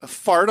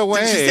 Fart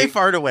away. Did you say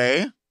fart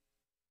away?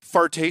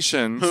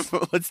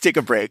 Fartations. Let's take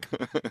a break.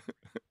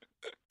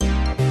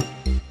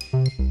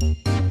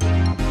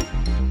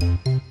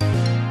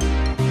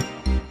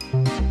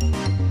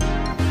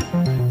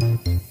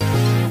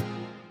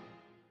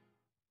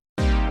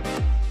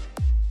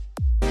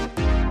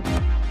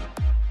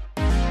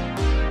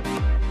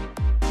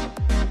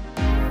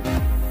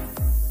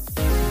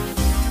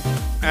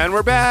 And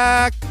we're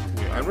back.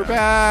 We're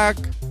back.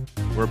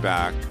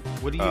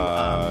 What do you?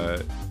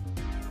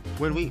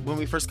 When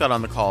we first got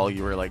on the call,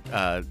 you were like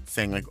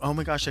saying like, "Oh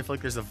my gosh, I feel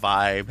like there's a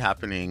vibe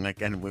happening."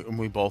 Like, and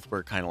we both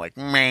were kind of like,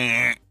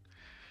 meh.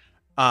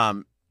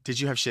 Did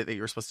you have shit that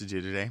you were supposed to do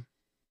today?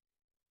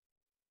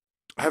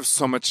 I have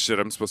so much shit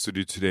I'm supposed to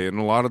do today, and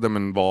a lot of them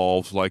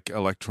involve like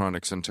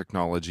electronics and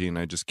technology, and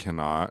I just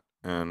cannot,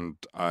 and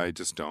I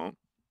just don't.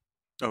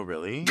 Oh,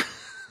 really?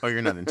 Oh,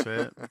 you're not into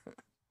it?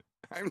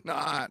 I'm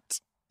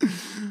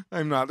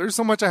not. There's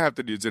so much I have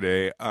to do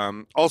today.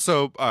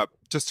 Also,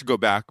 just to go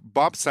back,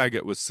 Bob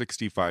Saget was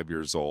 65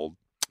 years old.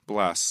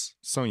 Bless.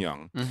 So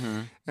young.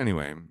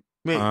 Anyway.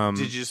 Wait,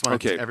 did you just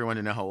want everyone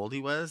to know how old he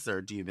was? Or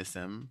do you miss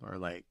him? Or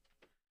like...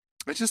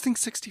 I just think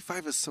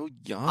 65 is so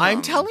young.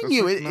 I'm telling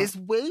you, it is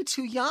way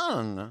too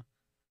young.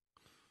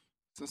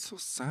 That's so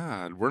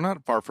sad. We're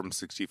not far from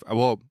 65.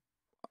 Well,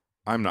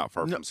 I'm not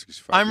far from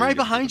 65. I'm right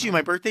behind you.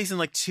 My birthday's in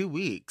like 2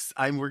 weeks.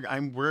 We are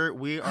like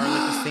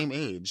the same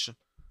age.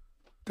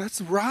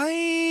 That's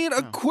right.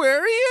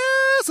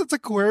 Aquarius. It's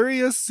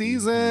Aquarius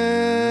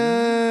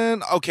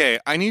season. Okay,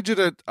 I need you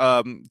to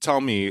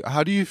tell me,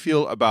 how do you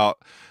feel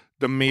about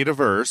the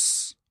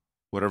metaverse,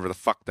 whatever the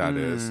fuck that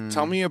is?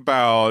 Tell me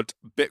about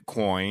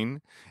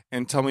Bitcoin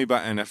and tell me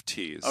about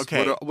NFTs.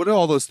 Okay. What do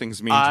all those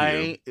things mean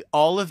to you?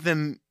 All of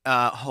them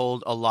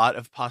hold a lot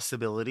of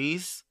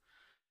possibilities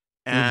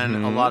and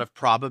a lot of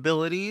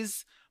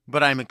probabilities,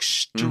 but I'm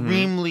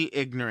extremely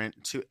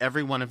ignorant to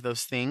every one of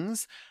those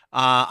things.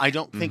 I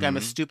don't think I'm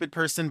a stupid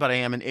person, but I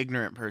am an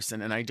ignorant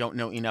person, and I don't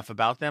know enough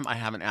about them. I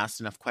haven't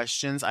asked enough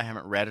questions. I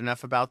haven't read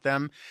enough about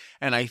them,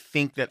 and I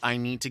think that I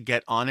need to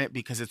get on it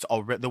because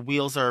the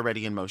wheels are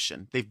already in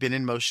motion. They've been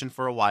in motion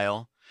for a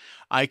while.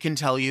 I can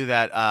tell you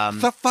that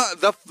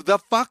the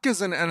fuck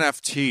is an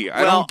NFT.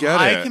 I don't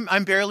get it.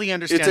 I'm barely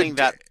understanding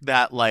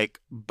that like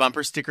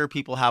bumper sticker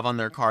people have on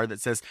their car that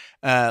says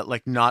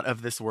like not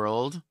of this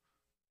world.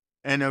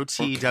 NOT,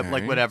 like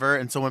Okay. whatever.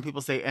 And so when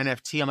people say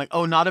NFT, I'm like,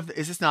 oh,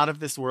 is this not of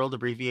this world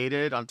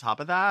abbreviated on top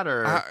of that,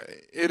 or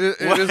It is.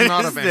 It what is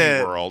not is of any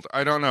it? world.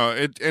 I don't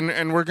know.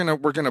 And we're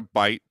gonna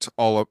bite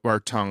all of our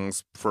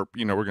tongues for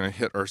we're gonna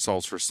hit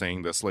ourselves for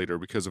saying this later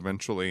because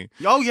eventually,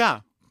 Oh yeah,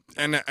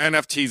 and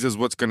NFTs is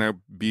what's gonna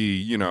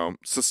be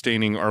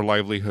sustaining our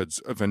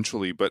livelihoods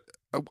eventually. But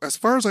as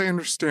far as I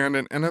understand,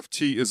 an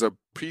NFT is a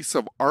piece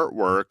of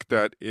artwork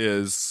that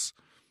is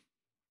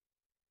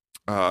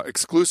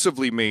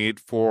exclusively made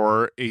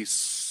for a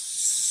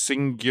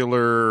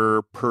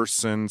singular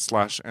person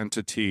 /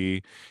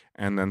 entity,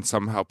 and then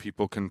somehow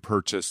people can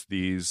purchase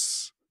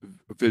these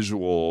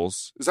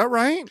visuals. Is that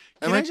right?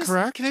 Am I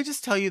correct? Can I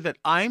just tell you that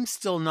I'm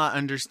still not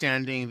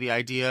understanding the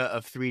idea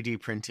of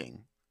 3D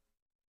printing?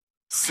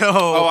 So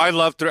Oh, I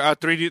love 3D.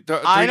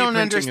 3D I don't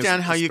printing understand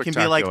is how you can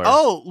be like, spectacular.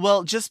 oh,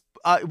 well, just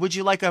would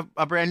you like a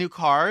brand new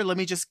car? Let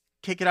me just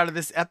kick it out of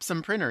this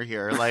Epson printer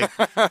here. Like,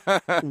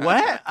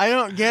 what? I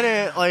don't get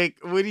it. Like,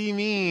 what do you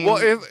mean?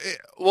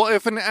 Well,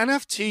 if an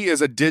NFT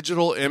is a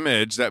digital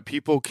image that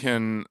people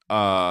can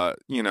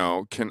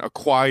can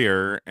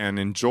acquire and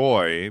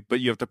enjoy, but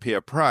you have to pay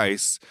a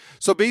price.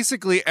 So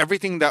basically,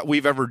 everything that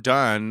we've ever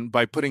done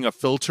by putting a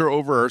filter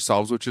over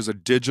ourselves, which is a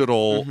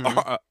digital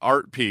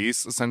art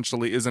piece,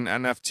 essentially is an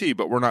NFT,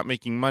 but we're not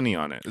making money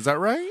on it. Is that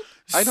right?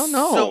 I don't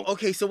know.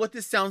 So what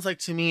this sounds like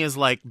to me is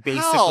like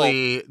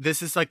basically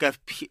this is like a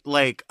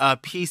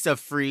piece of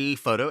free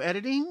photo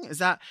editing. Is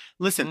that?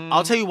 Listen,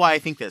 I'll tell you why I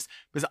think this,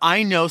 because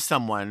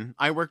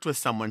I worked with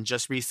someone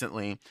just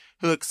recently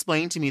who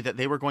explained to me that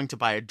they were going to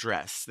buy a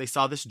dress. They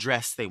saw this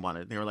dress they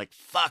wanted. They were like,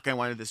 "Fuck, I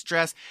wanted this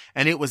dress,"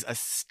 and it was a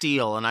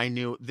steal. And I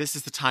knew this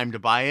is the time to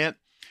buy it.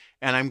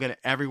 And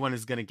everyone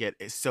is gonna get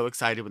so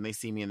excited when they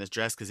see me in this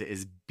dress because it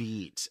is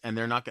beat, and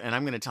they're not. And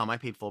I'm gonna tell them I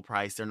paid full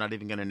price. They're not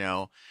even gonna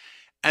know.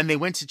 And they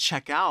went to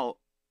check out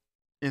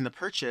in the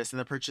purchase, and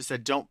the purchase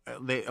said,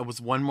 it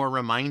was one more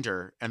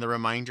reminder. And the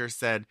reminder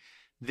said,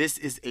 this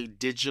is a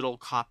digital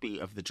copy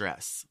of the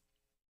dress.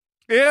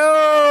 Ew!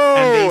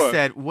 And they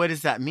said, what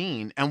does that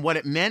mean? And what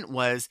it meant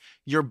was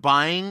you're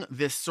buying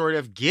this sort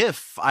of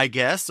GIF, I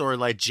guess, or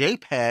like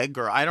JPEG,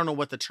 or I don't know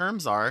what the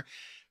terms are,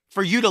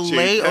 for you to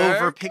lay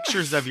over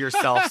pictures of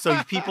yourself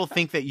so people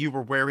think that you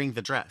were wearing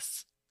the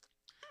dress.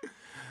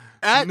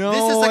 This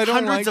is like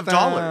hundreds of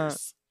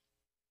dollars.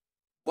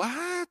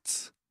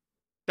 What?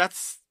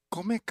 That's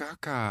come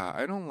caca.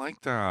 I don't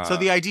like that. so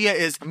the idea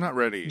is I'm not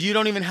ready. you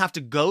don't even have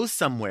to go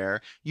somewhere.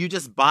 You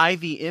just buy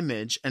the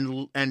image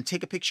and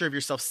take a picture of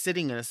yourself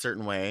sitting in a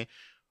certain way,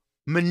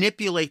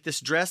 manipulate this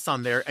dress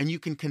on there, and you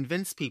can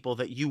convince people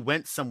that you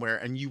went somewhere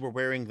and you were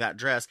wearing that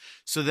dress.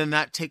 So then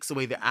that takes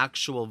away the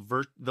actual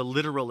the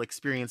literal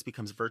experience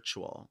becomes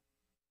virtual.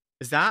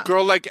 Is that?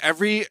 Girl, like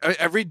every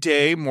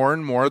day more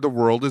and more the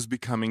world is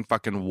becoming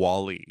fucking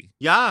Wall-E.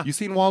 Yeah. You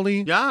seen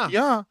Wall-E? Yeah.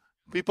 Yeah.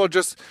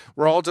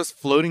 We're all just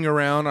floating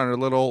around on our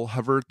little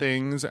hover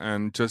things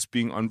and just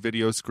being on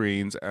video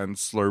screens and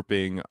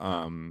slurping,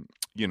 smoothies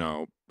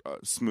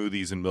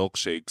and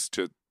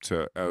milkshakes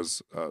to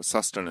as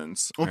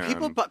sustenance. Well,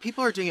 and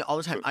people are doing it all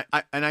the time.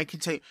 I can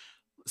tell you,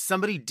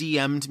 somebody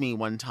DM'd me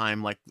one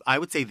time, like I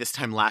would say this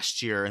time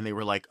last year, and they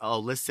were like, "Oh,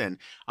 listen,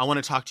 I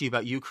want to talk to you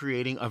about you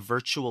creating a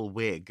virtual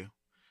wig,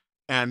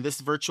 and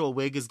this virtual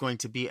wig is going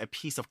to be a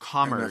piece of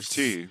commerce."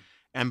 NFT.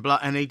 And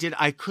they did.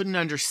 I couldn't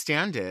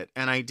understand it,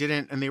 and I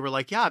didn't. And they were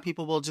like, "Yeah,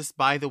 people will just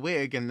buy the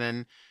wig," and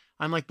then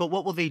I'm like, "But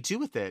what will they do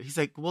with it?" He's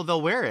like, "Well,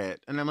 they'll wear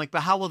it," and I'm like,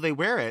 "But how will they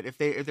wear it if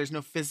there's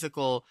no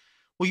physical?"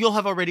 Well, you'll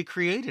have already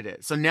created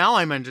it. So now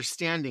I'm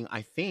understanding.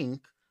 I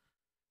think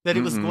that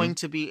it was going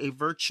to be a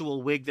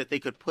virtual wig that they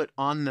could put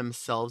on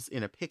themselves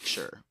in a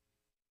picture.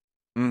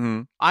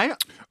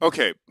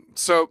 Okay,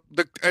 so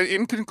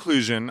in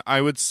conclusion,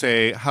 I would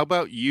say, how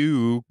about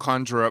you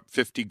conjure up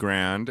 50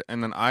 grand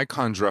and then I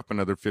conjure up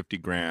another 50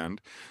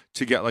 grand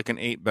to get like an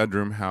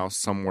 8-bedroom house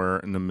somewhere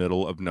in the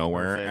middle of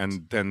nowhere. Perfect.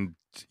 And then,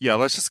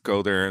 let's just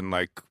go there and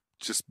like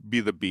just be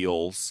the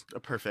Beals.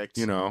 Perfect.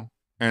 And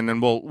then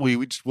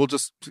we'll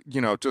just,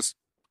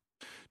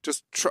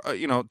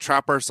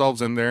 trap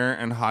ourselves in there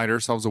and hide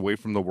ourselves away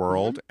from the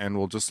world. And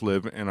we'll just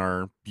live in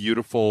our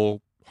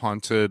beautiful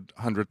haunted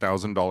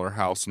 $100,000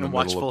 house in the and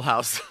middle watch Full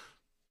House.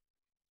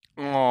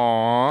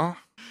 Aww.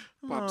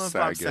 Bob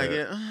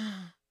Saget.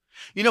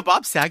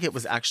 Bob Saget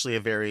was actually a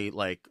very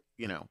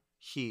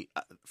he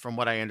from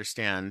what I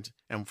understand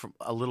and from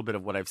a little bit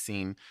of what I've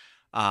seen,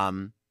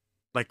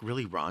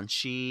 really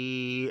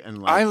raunchy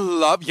and like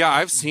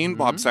I've seen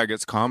Bob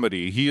Saget's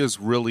comedy. He is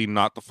really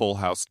not the Full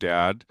House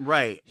dad.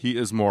 Right.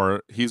 He's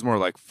more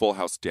like Full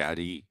House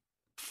daddy.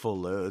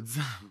 Full loads.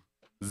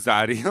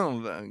 Zaddy.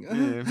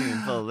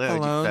 Full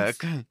loads.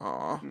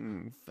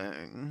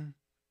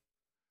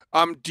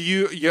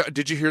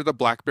 Did you hear the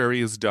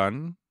BlackBerry is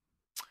done?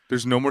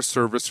 There's no more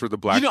service for the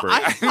BlackBerry.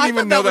 I didn't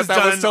even know that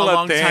was still a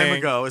long thing. time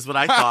ago is what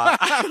I thought.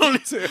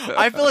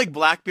 I feel like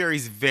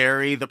BlackBerry's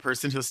very the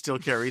person who still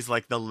carries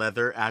like the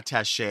leather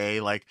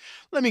attaché, like,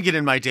 let me get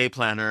in my day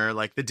planner,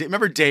 like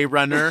remember Day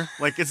Runner?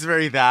 Like it's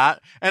very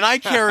that. And I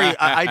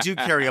do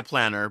carry a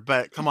planner,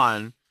 but come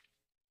on.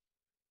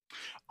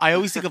 I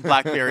always think of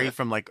BlackBerry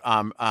from like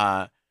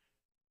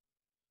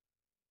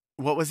what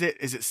was it?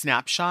 Is it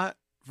Snapshot?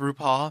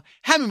 RuPaul,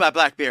 hand me my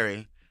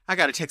BlackBerry. I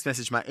got to text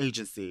message my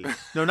agency.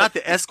 No, not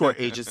the escort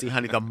agency,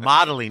 honey. The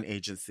modeling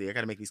agency. I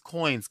got to make these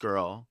coins,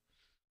 girl.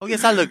 Oh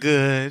yes, I look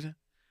good.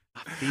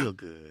 I feel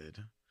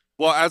good.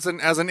 Well, as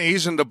an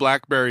Asian, the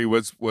BlackBerry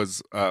was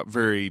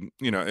very,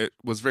 it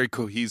was very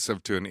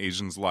cohesive to an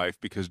Asian's life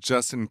because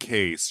just in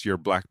case your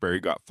BlackBerry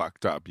got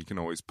fucked up, you can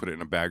always put it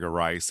in a bag of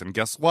rice. And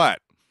guess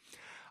what?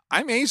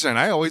 I'm Asian.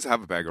 I always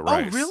have a bag of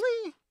rice. Oh,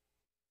 really?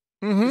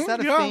 Mm-hmm, Is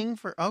that a thing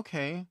for?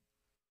 Okay.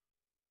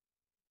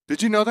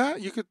 Did you know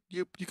that you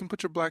can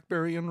put your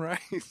BlackBerry in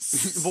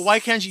rice? But why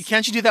can't you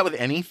do that with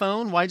any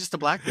phone? Why just a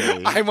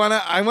BlackBerry? I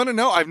wanna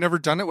know. I've never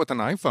done it with an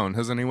iPhone.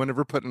 Has anyone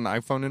ever put an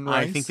iPhone in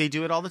rice? I think they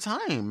do it all the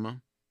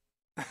time.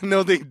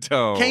 No, they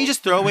don't. Can't you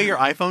just throw away your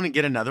iPhone and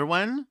get another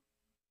one?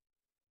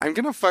 I'm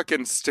gonna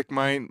fucking stick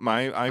my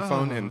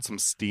iPhone in some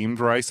steamed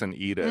rice and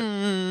eat it.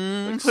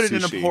 Like put sushi.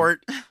 it in a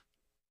port.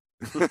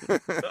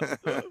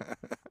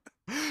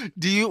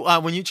 Do you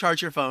when you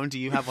charge your phone, do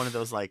you have one of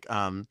those like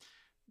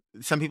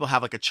some people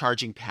have like a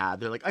charging pad.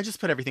 They're like, I just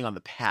put everything on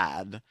the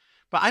pad.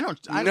 But I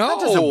don't. That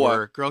doesn't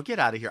work, girl. Get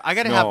out of here. I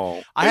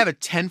have a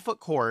 10-foot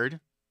cord.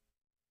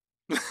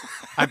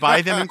 I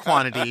buy them in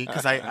quantity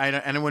because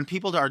and when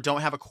people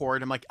don't have a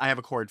cord, I'm like, I have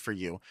a cord for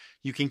you.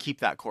 You can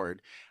keep that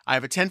cord. I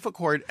have a 10-foot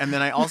cord, and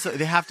then they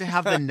have to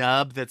have the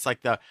nub that's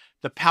like the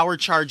power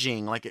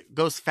charging, like it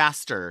goes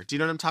faster. Do you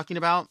know what I'm talking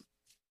about?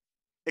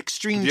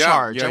 Extreme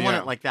charge. I want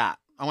it like that.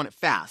 I want it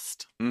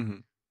fast. Mm-hmm.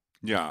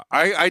 Yeah,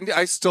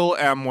 I still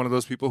am one of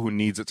those people who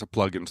needs it to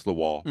plug into the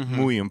wall. Mm-hmm.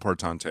 Muy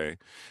importante.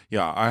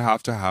 Yeah, I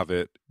have to have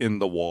it in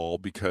the wall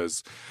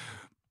because,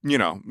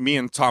 me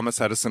and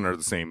Thomas Edison are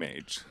the same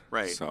age.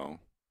 Right. So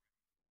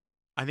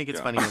I think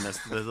it's funny when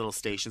the little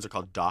stations are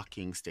called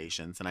docking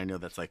stations. And I know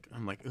that's like,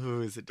 I'm like,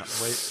 ooh, is it?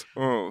 Wait.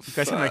 Oh, you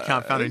guys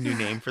haven't found a new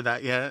name for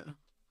that yet?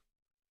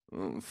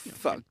 Oh,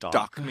 fuck.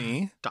 Dock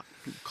me. Dock.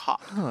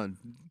 Cock.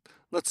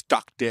 Let's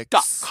dock dicks.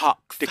 Dock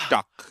cock. Dick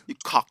dock. You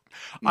cock.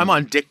 I'm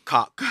on dick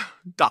cock.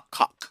 Dock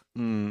cock.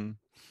 Mm.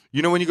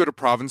 When you go to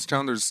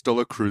Provincetown, there's still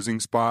a cruising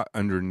spot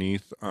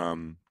underneath.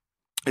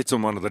 It's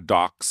on one of the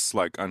docks,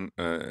 like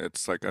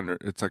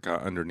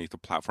underneath a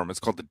platform. It's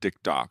called the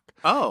Dick Dock.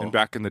 Oh. And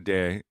back in the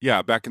day,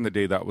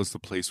 that was the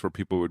place where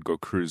people would go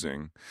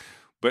cruising.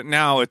 But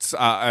now it's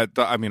I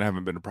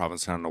haven't been to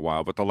Provincetown in a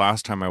while, but the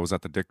last time I was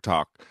at the Dick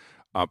Dock,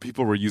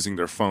 people were using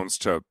their phones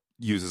to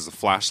use as a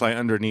flashlight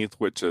underneath,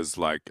 which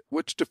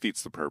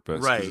defeats the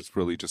purpose. Right. It's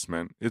really just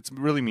meant. It's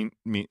really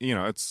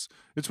it's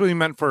really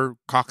meant for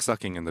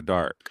cocksucking in the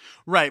dark.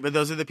 Right, but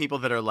those are the people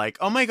that are like,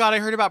 oh my god, I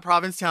heard about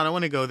Provincetown. I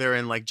want to go there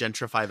and like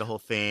gentrify the whole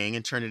thing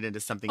and turn it into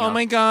something else. Oh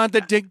my god,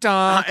 the Dick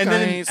Dock. And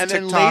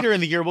then later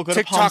in the year we'll go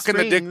to Palm Springs.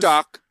 TikTok and the Dick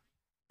Dock.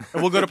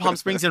 And we'll go to Palm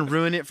Springs and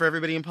ruin it for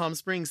everybody in Palm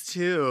Springs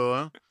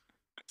too.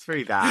 It's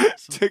very that.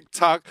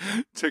 TikTok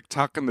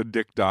and the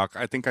Dick Dock.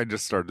 I think I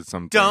just started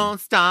something. Don't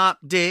stop,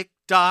 Dick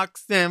Dock.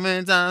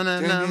 Tonight,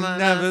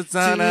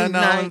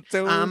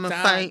 I'm a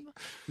fight.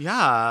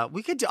 Yeah,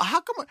 we could do.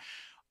 How come?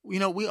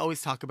 We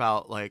always talk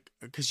about like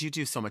because you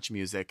do so much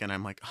music, and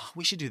I'm like, oh,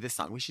 we should do this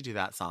song, we should do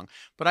that song,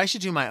 but I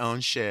should do my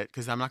own shit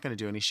because I'm not going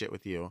to do any shit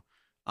with you,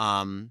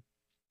 because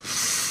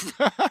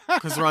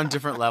we're on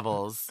different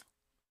levels.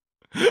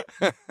 You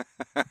know what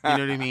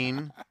I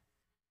mean?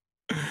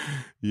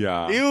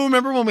 Yeah. You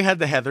remember when we had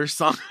the Heather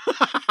song?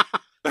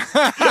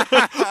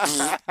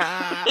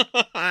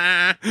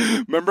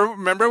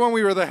 Remember when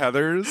we were the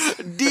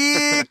Heathers?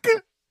 Dick.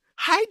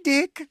 Hi,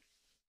 Dick.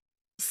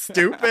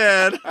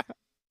 Stupid.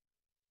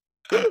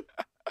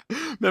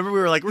 Remember we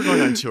were like, we're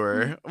going on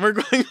tour. We're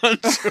going on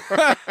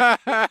tour.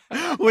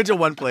 Went to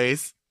one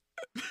place.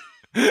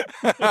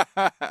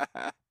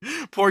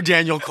 Poor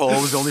Daniel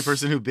Cole was the only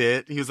person who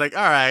bit. He was like,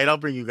 all right, I'll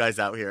bring you guys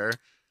out here.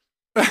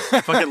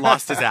 Fucking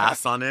lost his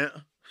ass on it.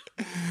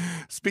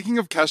 Speaking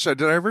of Kesha,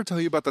 did I ever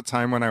tell you about the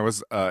time when I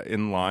was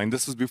in line?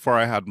 This was before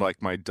I had like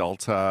my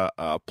Delta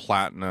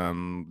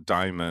Platinum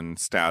Diamond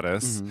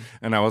status,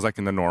 and I was like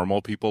in the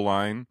normal people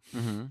line.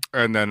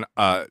 And then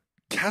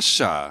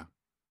Kesha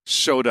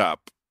showed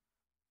up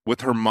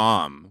with her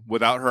mom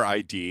without her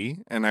ID,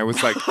 and I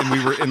was like, and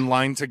we were in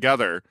line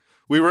together.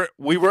 We were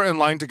in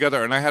line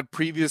together, and I had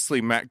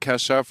previously met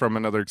Kesha from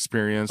another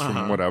experience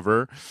from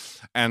whatever,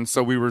 and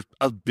so we were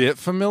a bit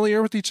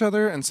familiar with each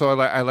other. And so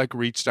I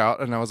reached out,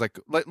 and I was like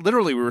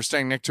literally we were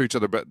standing next to each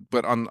other,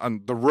 but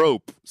on the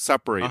rope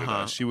separated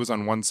us. She was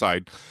on one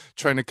side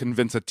trying to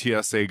convince a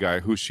TSA guy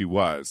who she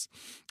was,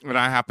 and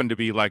I happened to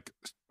be like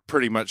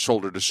pretty much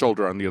shoulder to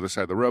shoulder on the other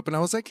side of the rope. And I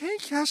was like, "Hey,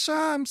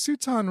 Kesha, I'm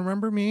Sutan.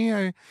 Remember me?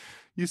 I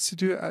used to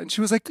do it." And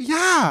she was like,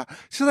 "Yeah."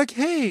 She's like,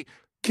 "Hey,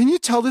 can you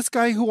tell this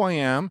guy who I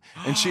am?"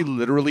 And she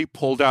literally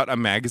pulled out a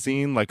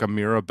magazine, like a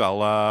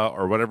Mirabella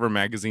or whatever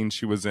magazine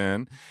she was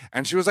in.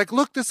 And she was like,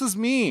 "Look, this is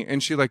me."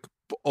 And she like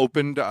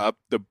opened up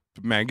the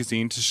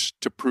magazine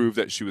to prove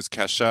that she was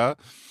Kesha.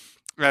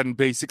 And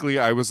basically,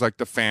 I was like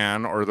the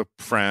fan or the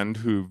friend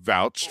who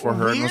vouched for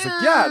her and was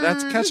like, yeah,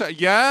 that's Kesha.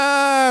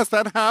 Yes,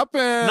 that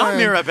happened. Not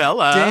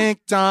Mirabella. Dink,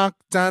 dock,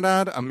 da,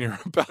 da, a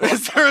Mirabella.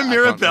 Is there a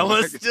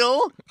Mirabella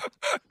still?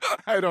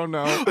 I don't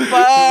know. Fuck. It was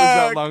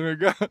that long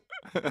ago.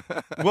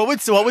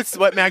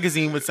 What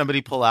magazine would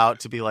somebody pull out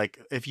to be like,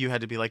 if you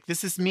had to be like,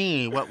 this is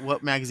me,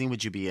 what magazine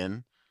would you be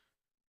in?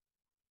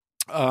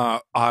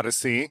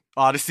 Odyssey.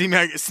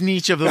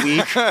 Sneech of the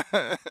week.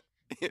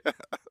 Yes.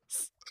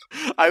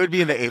 I would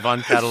be in the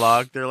Avon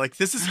catalog. They're like,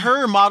 this is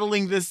her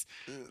modeling this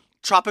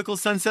tropical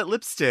sunset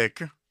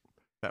lipstick.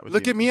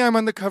 Look at me, I'm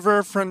on the cover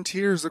of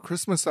Frontiers, a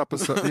Christmas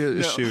episode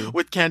issue.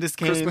 With Candace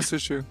Cain. Christmas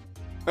issue.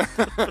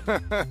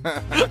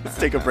 Let's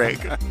take a break.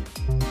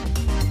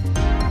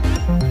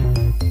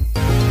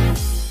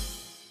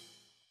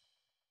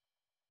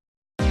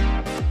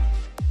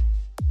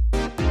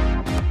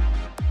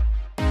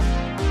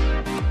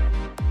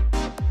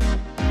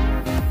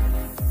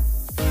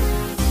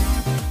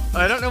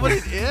 I don't know what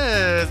it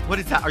is. What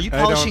is that? Are you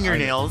polishing your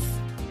nails?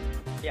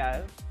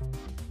 Yes.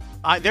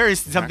 There is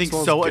something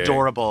Maxwell's so gay.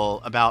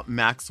 adorable about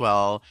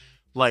Maxwell,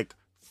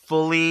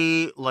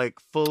 fully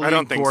I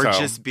don't think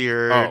gorgeous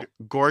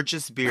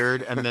so.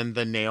 beard, and then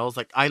the nails.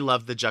 Like, I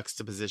love the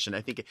juxtaposition.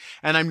 I think,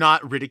 and I'm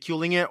not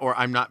ridiculing it, or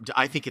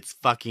I think it's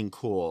fucking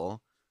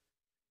cool.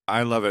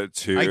 I love it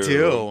too. I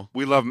do.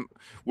 We love.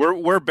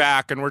 We're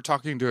back, and we're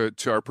talking to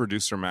our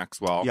producer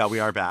Maxwell. Yeah, we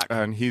are back.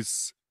 and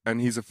he's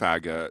a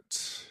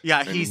faggot. Yeah,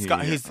 And he's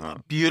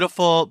a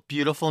beautiful,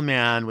 beautiful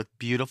man with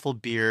beautiful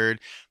beard,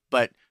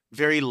 but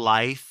very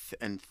lithe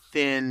and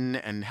thin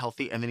and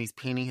healthy. And then he's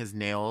painting his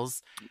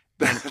nails.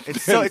 And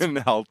it's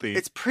healthy.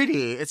 It's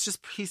pretty. It's just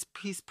he's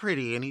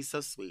pretty and he's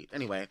so sweet.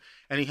 Anyway,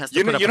 and he has to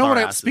You put know, up you know with what?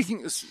 our I'm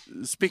asses.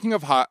 speaking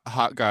of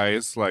hot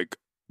guys. Like,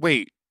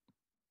 wait,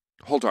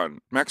 hold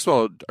on,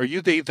 Maxwell. Are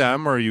you they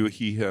them or are you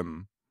he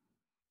him?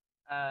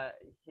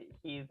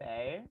 He,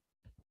 they.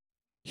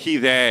 He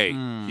they.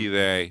 Hmm. He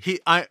they.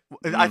 I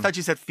thought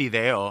you said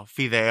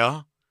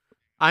fideo.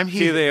 I'm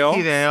Fideo?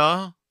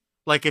 Fideo.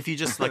 Like, if you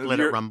just let it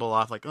You're- rumble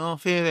off, like, oh,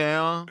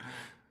 fideo.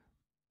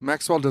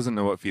 Maxwell doesn't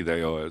know what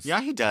fideo is.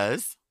 Yeah, he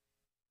does.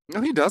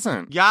 No, he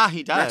doesn't. Yeah,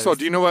 he does. Maxwell,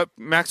 do you know what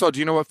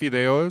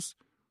fideo is?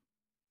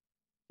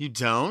 You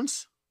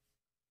don't?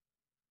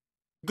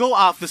 Go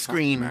off the Fuck,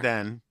 screen Max.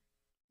 then.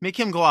 Make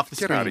him go off the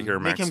Get screen. outta here,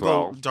 Make him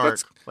Maxwell. go dark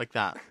Let's- like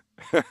that.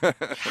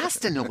 He has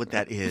to know what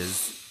that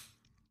is.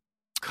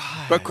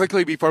 God. But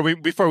quickly before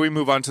we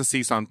move on to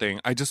see something,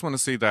 I just want to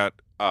say that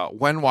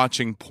when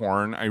watching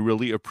porn, I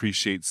really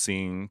appreciate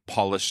seeing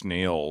polished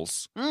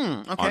nails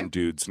Okay. on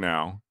dudes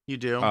now. You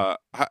do?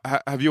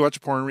 Have you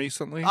watched porn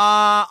recently?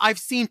 I've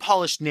seen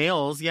polished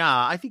nails.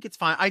 Yeah, I think it's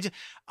fine. I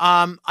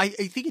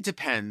think it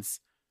depends.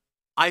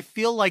 I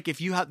feel like if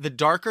you have the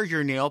darker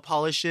your nail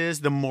polish is,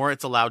 the more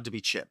it's allowed to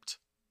be chipped.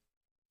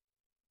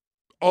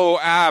 Oh,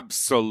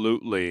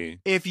 absolutely.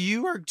 If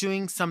you are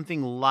doing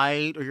something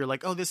light, or you're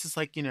like, oh, this is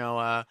like,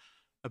 a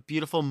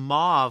beautiful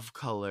mauve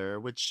color,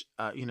 which,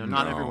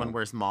 not everyone No.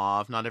 wears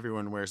mauve. Not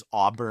everyone wears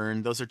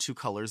auburn. Those are two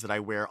colors that I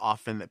wear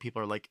often that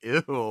people are like,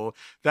 ew,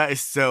 that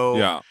is so.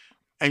 Yeah.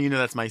 And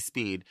that's my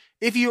speed.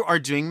 If you are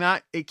doing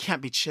that, it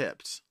can't be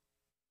chipped.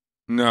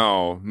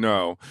 No.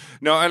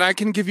 And I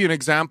can give you an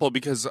example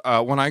because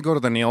when I go to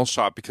the nail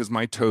shop, because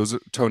my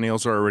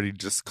toenails are already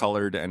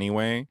discolored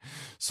anyway,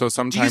 so Do you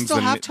sometimes still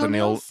have the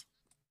nail toenails?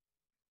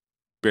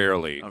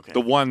 barely. Okay.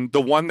 The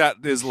one that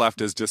is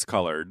left is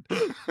discolored.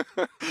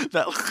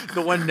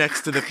 The one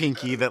next to the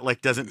pinky that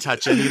like doesn't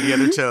touch any of the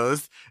other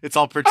toes. It's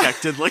all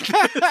protected like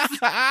this.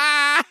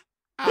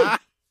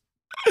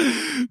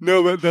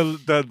 No, but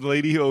the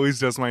lady who always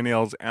does my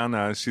nails,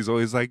 Anna, she's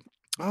always like,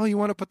 oh, you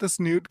want to put this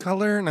nude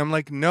color? And I'm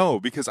like, no,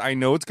 because I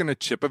know it's going to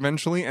chip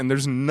eventually. And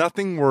there's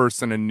nothing worse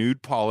than a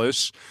nude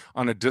polish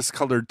on a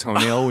discolored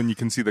toenail when you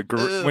can see the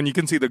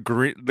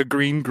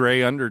green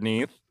gray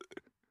underneath.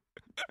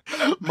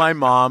 My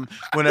mom,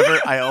 whenever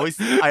I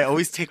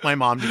always take my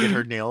mom to get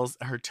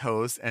her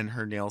toes and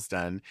her nails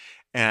done.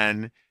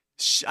 And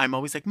I'm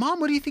always like, Mom,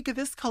 what do you think of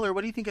this color?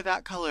 What do you think of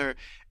that color?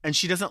 And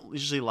she doesn't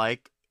usually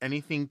like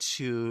anything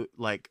too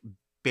like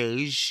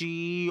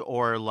beigey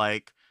or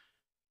like,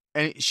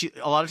 and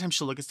a lot of times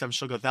she'll look at stuff and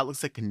she'll go, that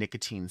looks like a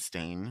nicotine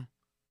stain.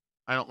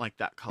 I don't like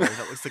that color.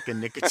 That looks like a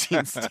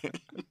nicotine stain.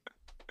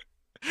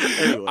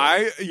 Anyway.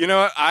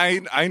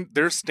 I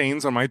there's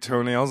stains on my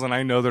toenails and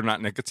I know they're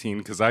not nicotine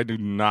because I do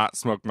not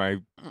smoke my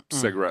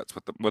cigarettes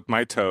with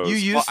my toes. You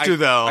used to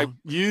though. I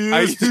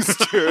used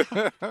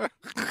to.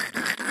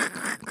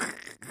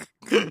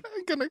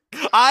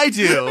 I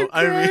do.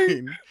 I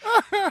mean,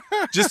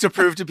 just to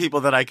prove to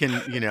people that I can,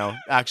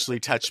 actually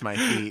touch my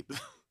feet.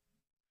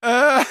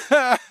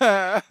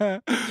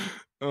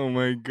 Oh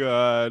my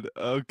god.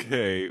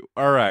 Okay.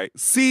 All right.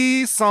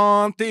 See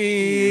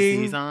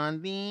something.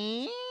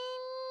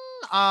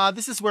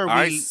 This is where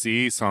I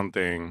see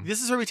something.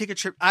 This is where we take a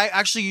trip. I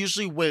actually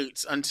usually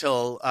wait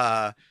until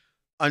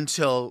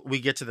until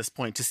we get to this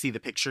point to see the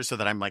picture so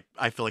that I'm like,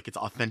 I feel like it's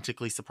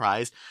authentically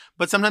surprised.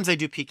 But sometimes I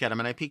do peek at them,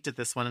 and I peeked at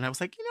this one and I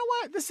was like, you know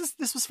what?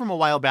 This was from a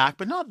while back,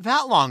 but not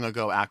that long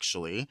ago,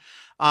 actually.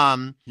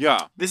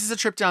 Yeah. This is a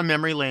trip down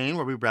memory lane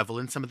where we revel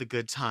in some of the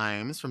good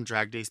times from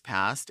drag days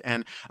past.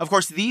 And of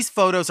course, these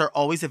photos are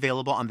always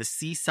available on the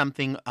See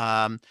Something,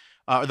 or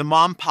the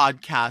Mom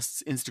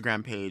Podcast's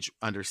Instagram page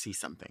under See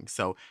Something.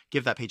 So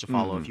give that page a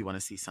follow if you want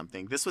to see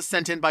something. This was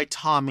sent in by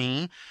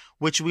Tommy,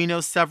 which we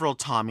know several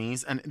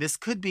Tommies. And this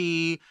could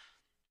be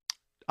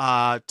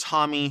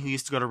Tommy who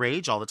used to go to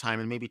Rage all the time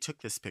and maybe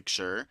took this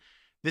picture.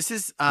 This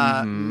is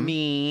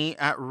me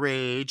at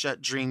Rage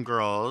at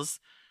Dreamgirls.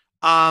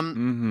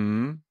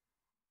 A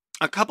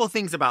couple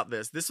things about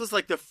this. This was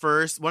like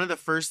one of the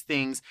first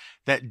things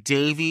that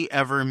Davey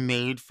ever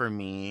made for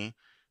me,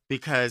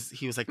 because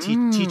he was like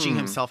teaching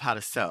himself how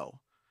to sew.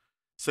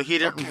 So he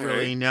didn't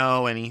really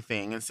know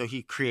anything. And so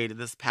he created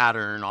this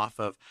pattern off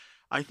of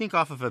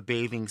a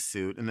bathing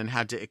suit, and then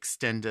had to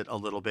extend it a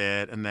little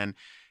bit, and then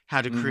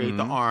had to create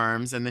the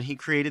arms. And then he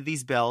created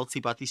these belts. He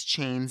bought these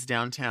chains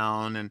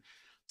downtown and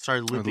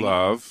started looping.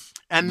 Love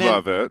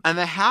it. And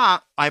the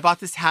hat, I bought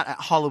this hat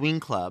at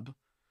Halloween Club.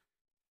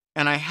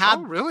 And I had,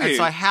 and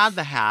so I had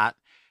the hat,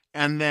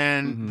 and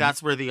then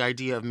that's where the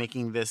idea of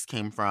making this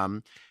came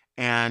from.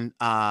 And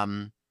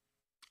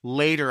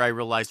later I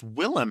realized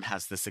Willem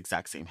has this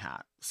exact same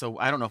hat. So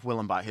I don't know if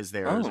Willem bought his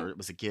theirs or it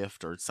was a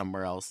gift or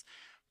somewhere else.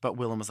 But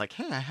Willem was like,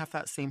 hey, I have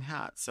that same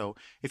hat. So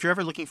if you're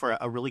ever looking for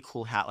a really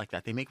cool hat like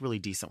that, they make really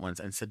decent ones,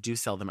 and so do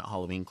sell them at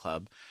Halloween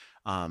Club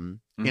in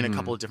a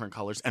couple of different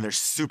colors. And they're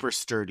super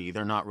sturdy.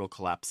 They're not real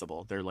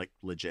collapsible. They're like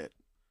legit.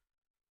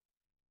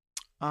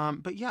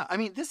 But yeah, I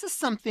mean, this is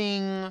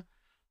something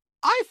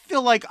I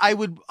feel like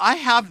I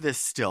have this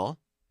still,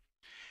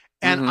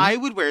 and I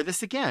would wear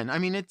this again. I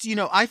mean, it's,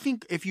 I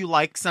think if you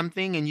like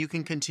something and you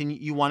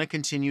want to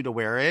continue to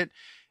wear it,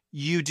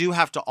 you do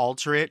have to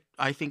alter it,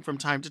 I think, from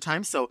time to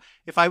time. So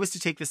if I was to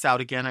take this out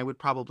again, I would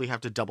probably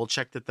have to double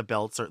check that the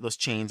belts or those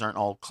chains aren't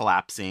all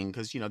collapsing,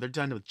 because, they're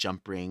done with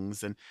jump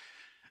rings and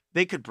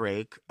they could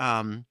break.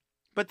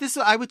 But this,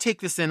 I would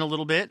take this in a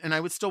little bit and I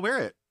would still wear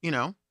it,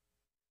 Yeah.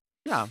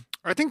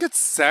 I think it's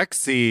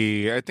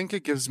sexy. I think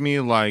it gives me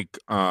like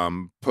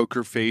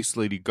poker face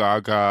Lady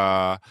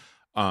Gaga.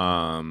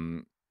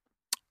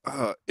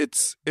 It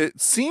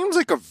seems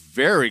like a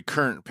very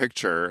current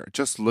picture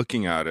just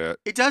looking at it.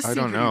 It does seem I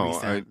don't pretty know.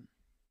 recent.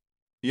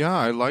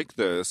 I like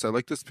this. I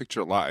like this picture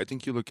a lot. I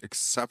think you look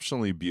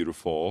exceptionally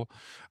beautiful.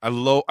 I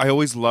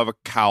always love a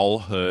cowl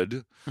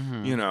hood,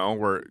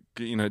 where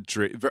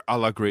a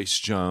la Grace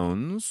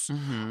Jones.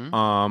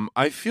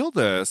 I feel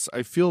this.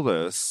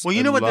 Well,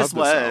 you know what this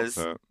was?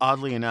 Outfit.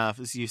 Oddly enough,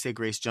 as you say,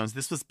 Grace Jones.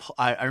 This was.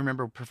 I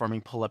remember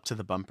performing "Pull Up to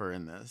the Bumper"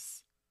 in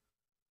this.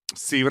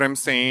 See what I'm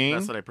saying?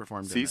 That's what I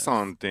performed. See in this.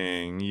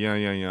 something?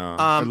 Yeah.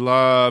 I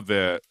love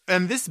it.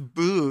 And this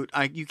boot,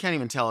 you can't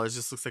even tell. It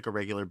just looks like a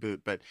regular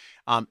boot. But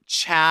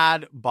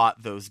Chad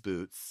bought those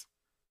boots,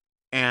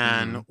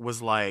 and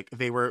was like,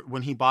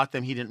 when he bought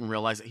them, he didn't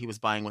realize that he was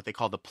buying what they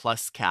call the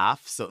plus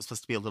calf. So it's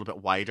supposed to be a little bit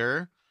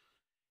wider,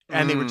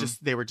 and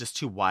they were just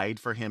too wide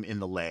for him in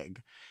the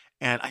leg.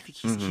 And I think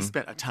he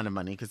spent a ton of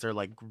money, because they're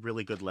like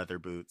really good leather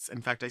boots.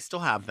 In fact, I still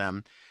have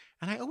them.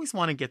 And I always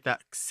want to get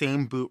that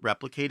same boot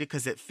replicated,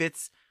 because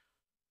it's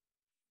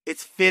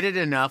fitted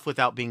enough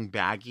without being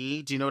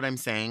baggy. Do you know what I'm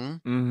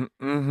saying?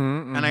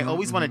 And I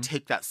always want to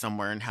take that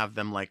somewhere and have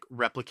them like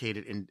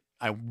replicated.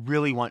 I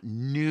really want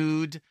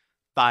nude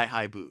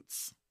thigh-high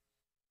boots.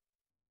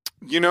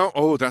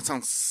 That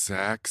sounds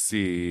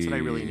sexy. That's what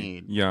I really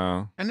need.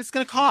 Yeah. And it's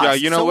going to cost. Yeah,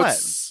 you know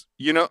what's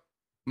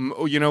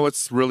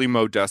really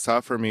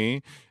modessa for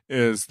me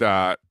is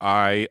that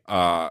I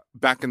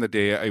back in the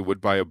day I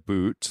would buy a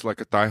boot, like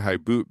a thigh-high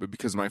boot, but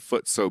because my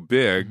foot's so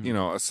big,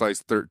 a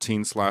size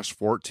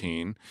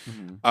 13/14,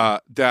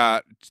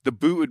 that the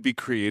boot would be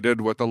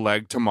created with a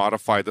leg to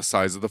modify the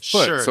size of the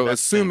foot. Sure, so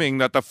assuming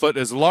that the foot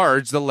is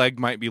large, the leg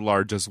might be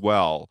large as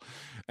well.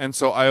 And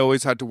so I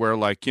always had to wear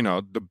I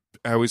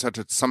always had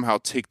to somehow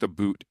take the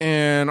boot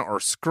in or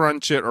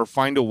scrunch it or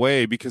find a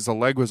way, because the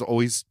leg was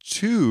always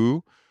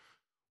too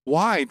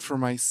wide for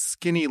my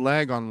skinny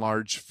leg on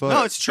large foot.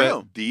 No, it's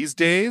true. But these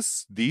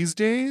days.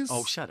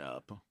 Oh, shut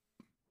up.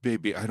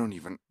 Baby, I don't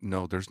even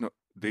know.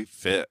 They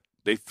fit.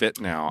 They fit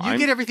now. You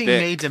get everything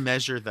made to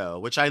measure, though,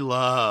 which I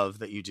love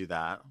that you do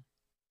that.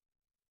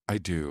 I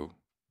do.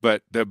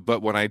 But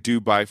when I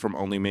do buy from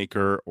Only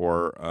Maker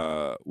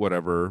or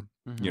whatever,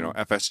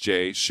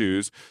 FSJ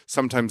shoes,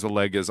 sometimes the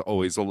leg is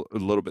always a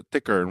little bit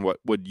thicker, and what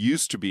would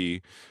used to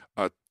be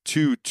a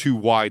too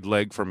wide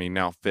leg for me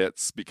now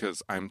fits,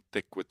 because I'm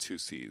thick with two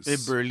C's.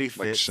 It burly fits.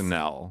 Like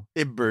Chanel.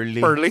 It burly.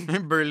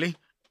 Burly.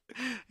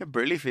 It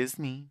burly fits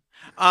me.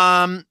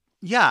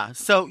 Yeah.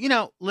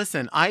 So,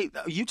 listen,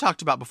 you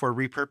talked about before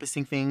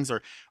repurposing things,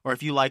 or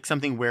if you like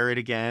something, wear it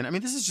again. I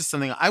mean, this is just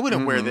something I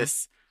wouldn't wear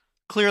this.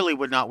 Clearly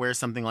would not wear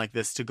something like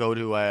this to go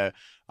to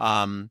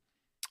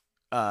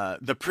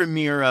the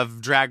premiere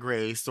of Drag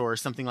Race or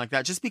something like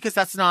that, just because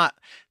that's not,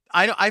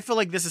 I feel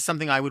like this is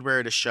something I would wear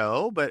at a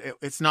show, but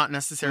it's not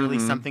necessarily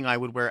something I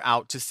would wear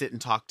out to sit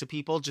and talk to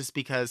people, just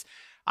because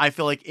I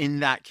feel like in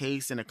that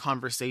case, in a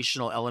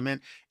conversational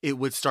element, it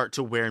would start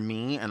to wear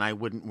me and I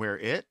wouldn't wear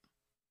it.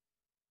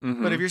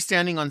 But if you're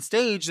standing on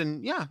stage, then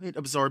yeah, it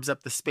absorbs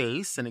up the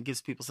space and it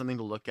gives people something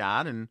to look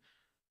at, and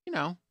you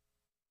know.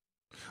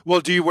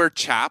 Well, do you wear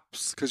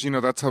chaps? Because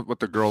that's what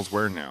the girls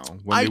wear now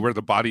when they wear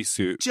the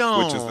bodysuit,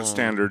 which is the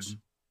standard.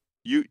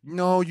 You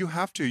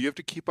have to. You have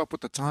to keep up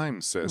with the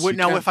times, sis.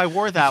 Now, if I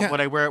wore that,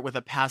 would I wear it with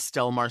a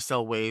pastel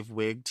Marcel wave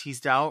wig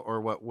teased out, or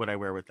what would I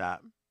wear with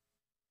that?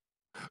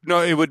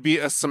 No, it would be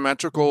a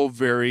symmetrical,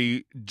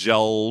 very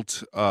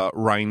gelled,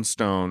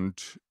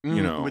 rhinestoned,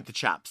 with the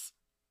chaps.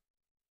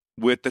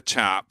 With the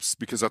chaps,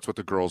 because that's what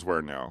the girls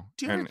wear now.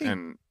 Do you ever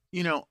think,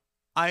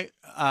 I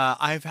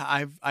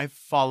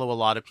follow a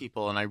lot of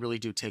people, and I really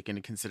do take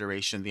into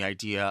consideration the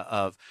idea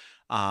of,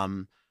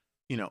 I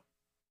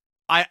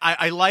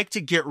like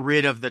to get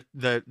rid of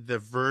the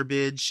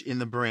verbiage in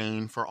the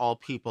brain for all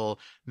people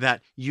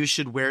that you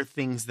should wear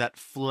things that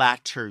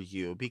flatter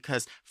you,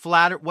 because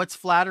what's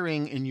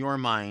flattering in your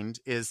mind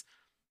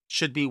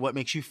should be what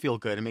makes you feel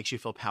good and makes you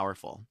feel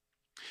powerful.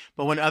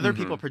 But when other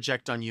people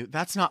project on you,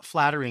 that's not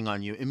flattering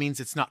on you. It means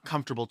it's not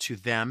comfortable to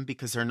them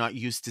because they're not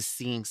used to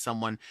seeing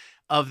someone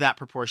of that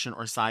proportion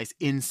or size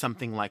in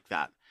something like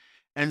that.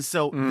 And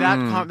so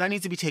that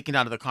needs to be taken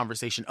out of the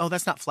conversation. Oh,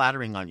 that's not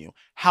flattering on you.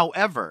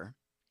 However,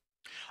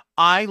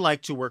 I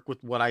like to work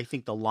with what I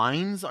think the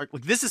lines are.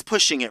 Like, this is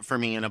pushing it for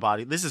me in a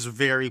body. This is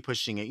very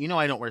pushing it.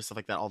 I don't wear stuff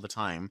like that all the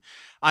time.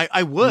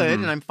 I would,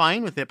 and I'm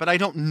fine with it, but I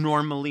don't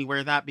normally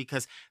wear that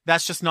because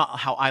that's just not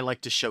how I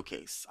like to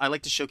showcase. I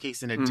like to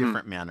showcase in a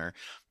different manner.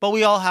 But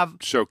we all have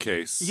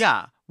showcase.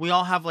 Yeah. We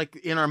all have, like,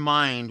 in our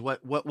mind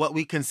what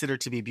we consider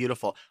to be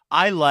beautiful.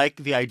 I like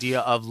the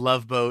idea of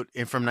Love Boat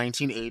from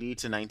 1980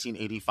 to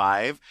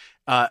 1985.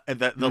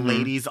 The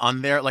ladies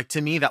on there, like,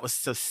 to me, that was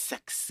so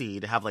sexy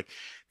to have, like,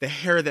 the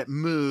hair that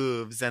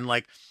moves and,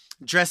 like,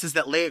 dresses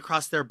that lay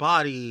across their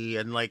body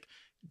and, like,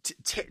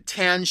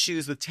 tan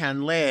shoes with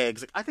tan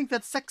legs. Like, I think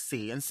that's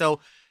sexy. And so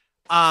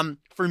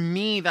for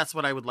me, that's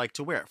what I would like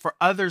to wear. For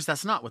others,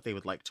 that's not what they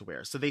would like to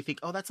wear. So they think,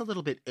 oh, that's a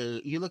little bit,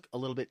 you look a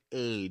little bit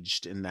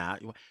aged in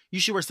that. You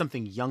should wear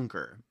something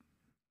younger.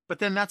 But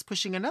then that's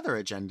pushing another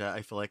agenda,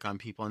 I feel like, on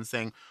people and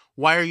saying,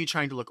 why are you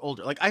trying to look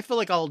older? Like, I feel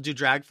like I'll do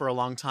drag for a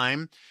long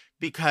time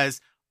because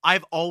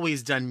I've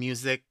always done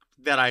music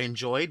that I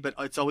enjoyed, but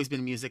it's always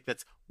been music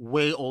that's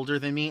way older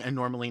than me and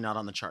normally not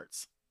on the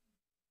charts.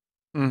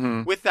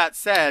 With that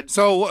said,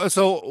 so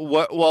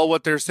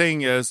what they're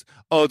saying is,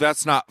 oh,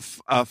 that's not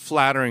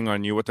flattering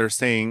on you. What they're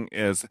saying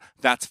is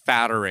that's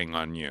fattering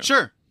on you.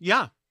 Sure.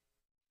 Yeah,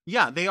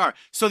 they are.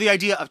 So the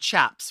idea of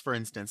chaps, for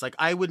instance, like,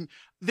 I wouldn't.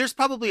 There's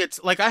probably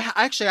I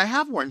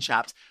have worn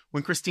chaps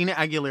when Christina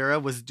Aguilera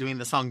was doing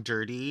the song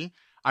 "Dirty."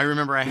 I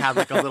remember I had,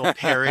 like, a little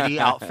parody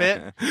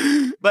outfit.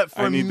 But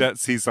for I need that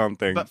see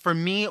something. But for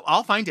me,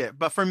 I'll find it.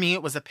 But for me,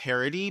 it was a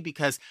parody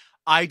because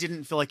I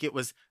didn't feel like it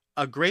was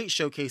a great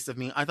showcase of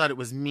me. I thought it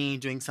was me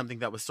doing something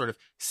that was sort of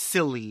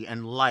silly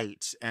and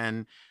light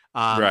and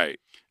right.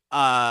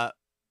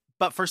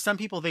 But for some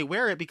people, they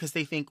wear it because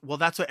they think, well,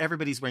 that's what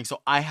everybody's wearing,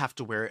 so I have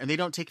to wear it, and they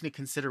don't take into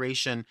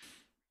consideration.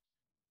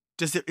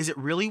 Is it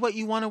really what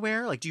you want to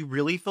wear? Like, do you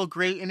really feel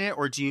great in it,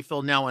 or do you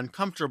feel now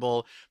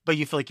uncomfortable, but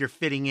you feel like you're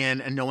fitting in,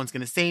 and no one's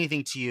going to say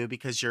anything to you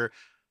because you're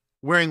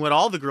wearing what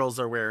all the girls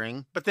are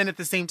wearing? But then at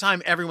the same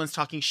time, everyone's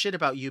talking shit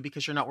about you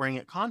because you're not wearing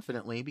it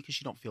confidently because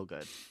you don't feel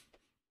good.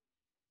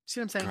 See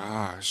what I'm saying?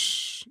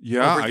 Gosh.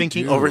 Yeah.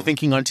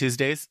 Overthinking on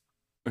Tuesdays.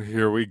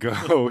 Here we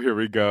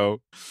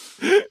go.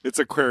 It's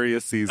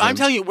Aquarius season. I'm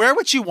telling you, wear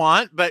what you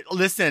want, but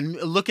listen,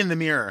 look in the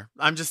mirror.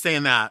 I'm just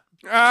saying that.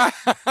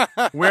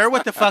 Wear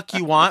what the fuck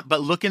you want, but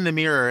look in the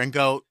mirror and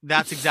go,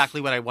 that's exactly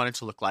what I want it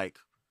to look like.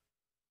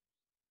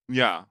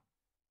 Yeah.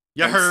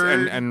 You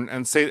heard.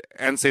 And say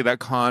that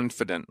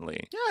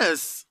confidently.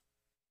 Yes.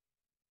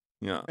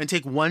 Yeah.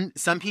 And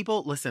some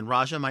people, listen,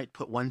 Raja might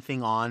put one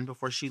thing on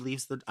before she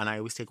leaves and I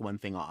always take one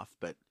thing off,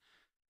 but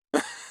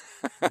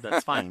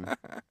that's fine.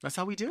 That's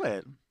how we do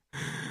it.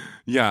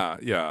 Yeah.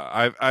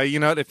 I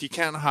if you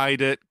can't hide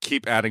it,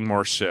 keep adding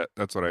more shit.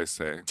 That's what I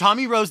say.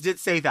 Tommy Rose did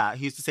say that.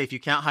 He used to say, if you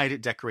can't hide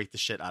it, decorate the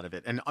shit out of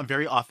it. And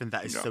very often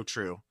that is so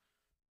true.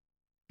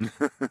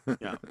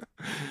 Yeah.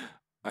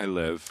 I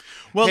live.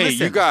 Well, hey,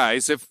 listen. You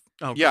guys, if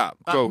Oh, yeah,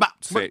 go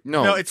say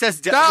no. No, it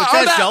says Delta.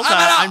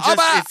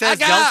 Delta.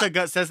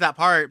 Delta says that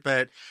part,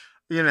 but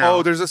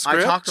Oh, there's a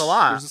script. I talked a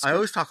lot. I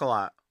always talk a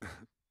lot.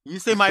 You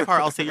say my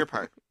part, I'll say your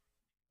part.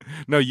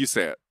 No, you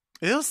say it.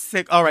 It was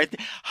sick. All right.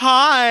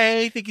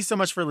 Hi. Thank you so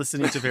much for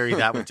listening to Very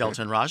That with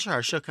Delta and Raja.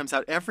 Our show comes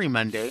out every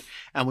Monday,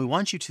 and we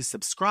want you to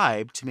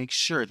subscribe to make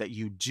sure that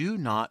you do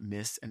not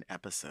miss an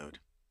episode.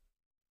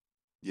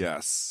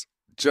 Yes.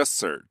 Just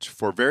search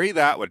for Very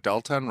That with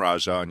Delta and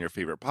Raja on your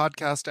favorite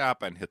podcast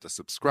app and hit the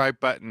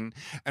subscribe button.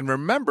 And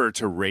remember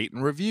to rate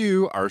and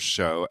review our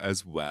show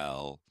as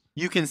well.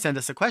 You can send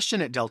us a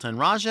question at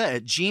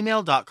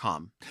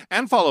deltaandraja@gmail.com.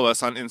 And follow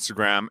us on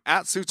Instagram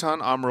at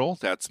Sutan Amrul,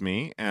 that's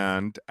me,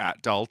 and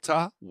at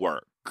Delta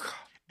Work.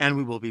 And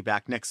we will be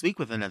back next week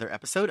with another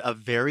episode of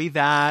Very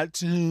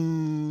That.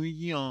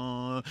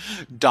 Yeah.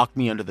 Dock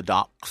me under the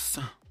docks.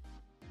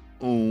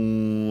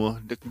 Ooh,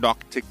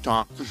 Dock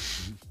TikTok.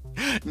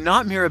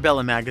 Not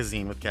Mirabella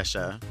Magazine with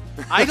Kesha.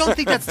 I don't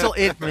think that's still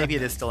it. Maybe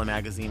it is still a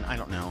magazine. I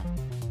don't know.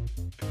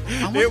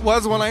 It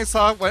was when I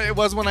saw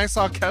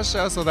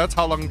Kesha, so that's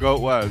how long ago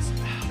it was.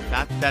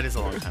 That is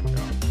a long time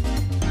ago.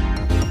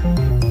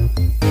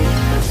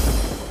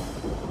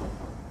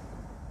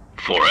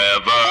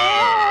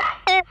 Forever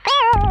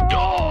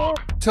Dog.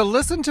 To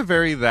listen to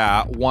Very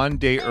That one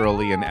day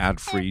early and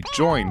ad-free,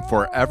 join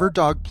Forever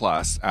Dog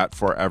Plus at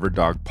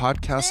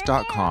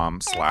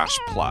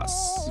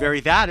foreverdogpodcast.com/plus. Very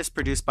That is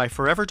produced by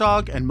Forever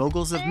Dog and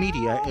Moguls of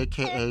Media,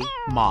 a.k.a.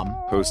 Mom.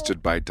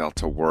 Hosted by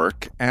Delta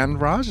Work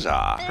and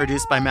Raja.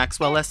 Produced by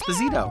Maxwell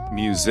Esposito.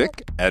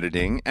 Music,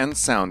 editing, and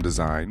sound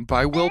design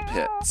by Will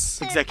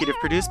Pitts. Executive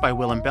produced by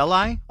Willem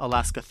Belli,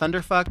 Alaska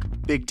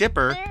Thunderfuck, Big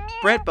Dipper,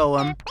 Brett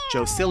Boehm,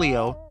 Joe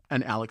Cilio,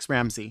 and Alex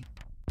Ramsey.